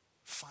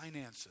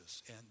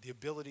finances and the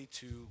ability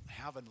to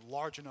have a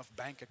large enough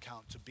bank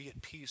account to be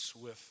at peace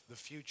with the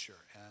future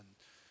and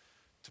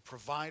to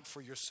provide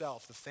for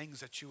yourself the things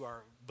that you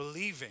are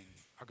believing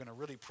are going to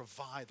really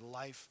provide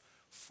life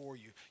for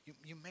you,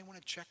 you may want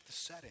to check the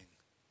setting.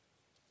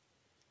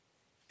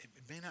 It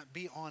may not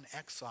be on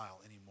exile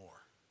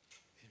anymore.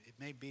 It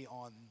may be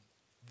on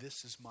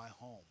this is my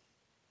home.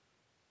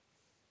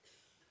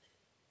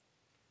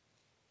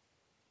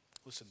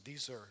 Listen,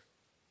 these are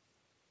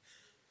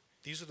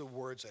the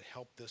words that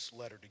help this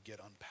letter to get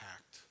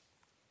unpacked.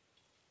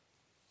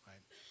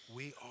 Right?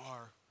 We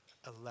are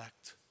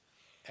elect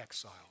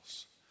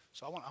exiles.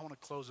 So I want to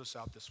close this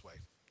out this way.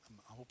 I'm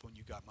hoping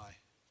you got my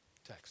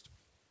text.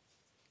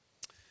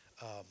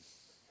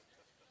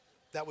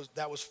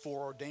 That was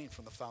foreordained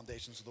from the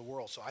foundations of the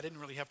world. So I didn't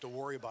really have to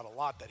worry about a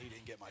lot that he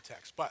didn't get my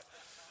text. But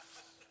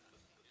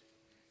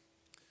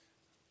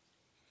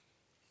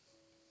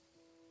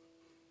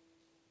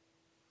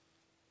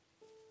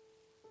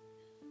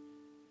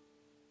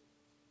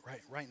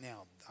right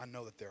now, I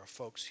know that there are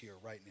folks here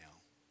right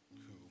now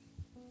who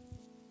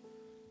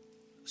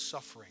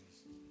suffering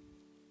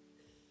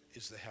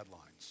is the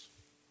headlines.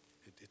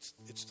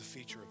 It's the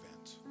feature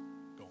event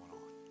going on.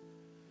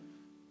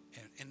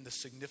 And in the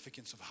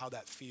significance of how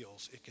that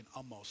feels, it can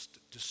almost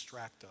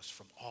distract us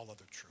from all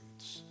other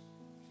truths.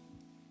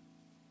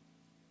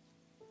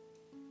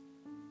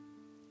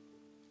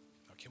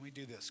 Now, can we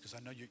do this? Because I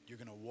know you're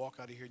going to walk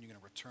out of here and you're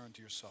going to return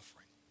to your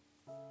suffering.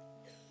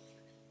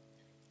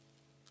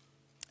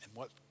 And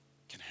what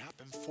can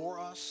happen for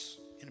us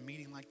in a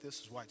meeting like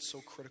this is why it's so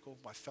critical,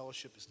 why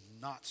fellowship is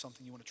not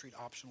something you want to treat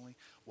optionally,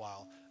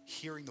 while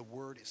hearing the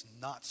word is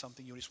not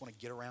something you just want to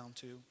get around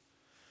to.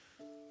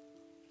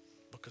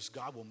 Because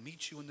God will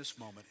meet you in this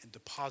moment and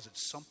deposit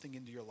something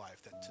into your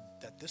life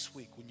that this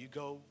week, when you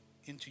go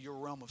into your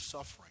realm of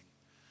suffering,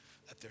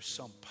 that there's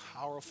some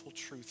powerful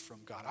truth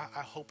from God.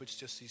 I hope it's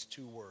just these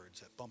two words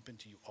that bump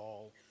into you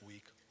all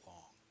week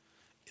long.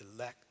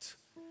 Elect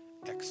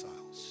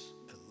exiles.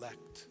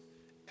 Elect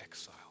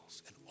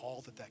exiles, and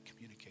all that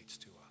communicates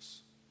to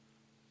us.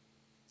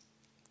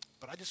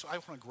 But I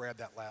want to grab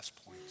that last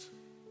point.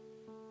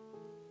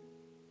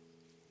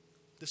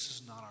 This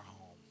is not our home.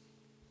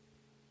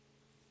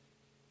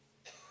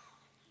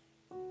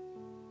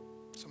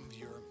 Some of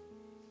your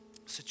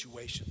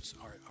situations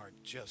are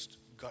just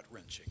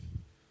gut-wrenching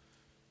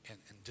and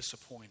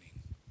disappointing.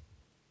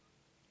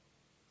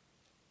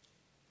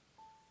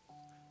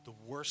 The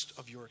worst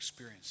of your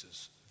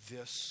experiences,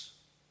 this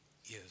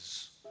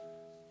is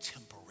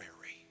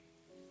temporary.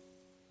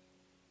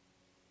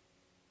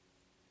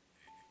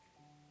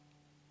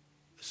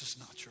 This is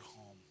not your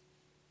home.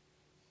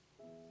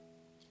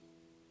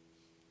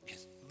 And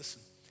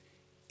listen,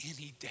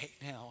 any day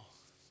now,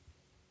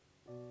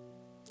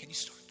 can you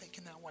start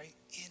thinking that way?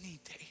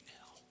 Any day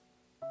now,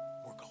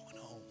 we're going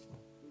home.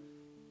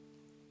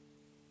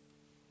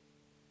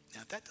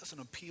 Now, if that doesn't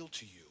appeal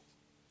to you,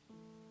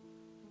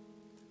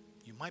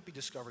 you might be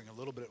discovering a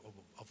little bit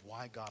of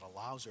why God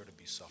allows there to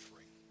be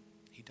suffering.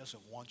 He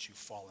doesn't want you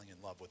falling in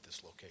love with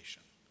this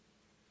location.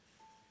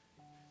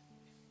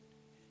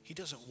 He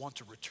doesn't want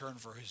to return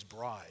for his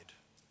bride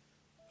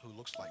who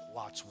looks like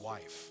Lot's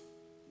wife.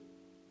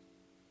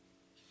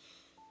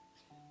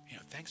 You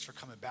know, thanks for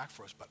coming back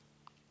for us, but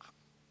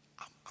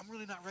I'm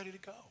really not ready to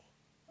go.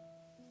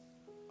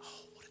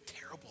 Oh, what a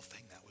terrible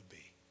thing that would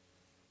be.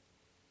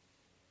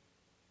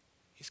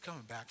 He's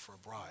coming back for a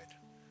bride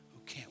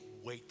who can't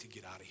wait to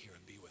get out of here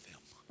and be with him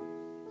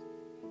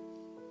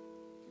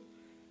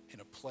in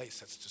a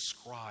place that's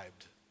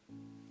described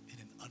in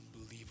an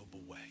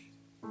unbelievable way.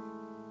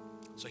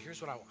 So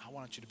here's what I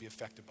want you to be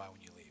affected by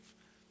when you leave.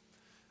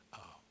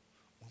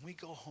 When we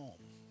go home,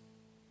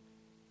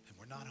 and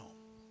we're not home,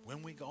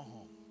 when we go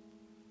home,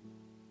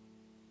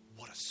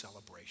 what a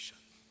celebration.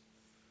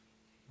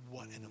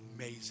 What an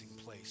amazing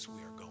place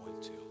we are going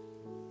to.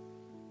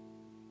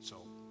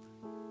 So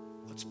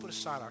let's put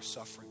aside our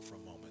suffering for a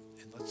moment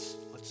and let's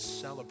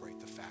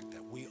celebrate the fact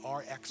that we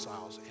are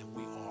exiles and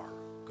we are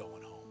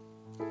going home.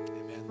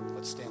 Amen.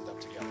 Let's stand up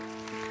together.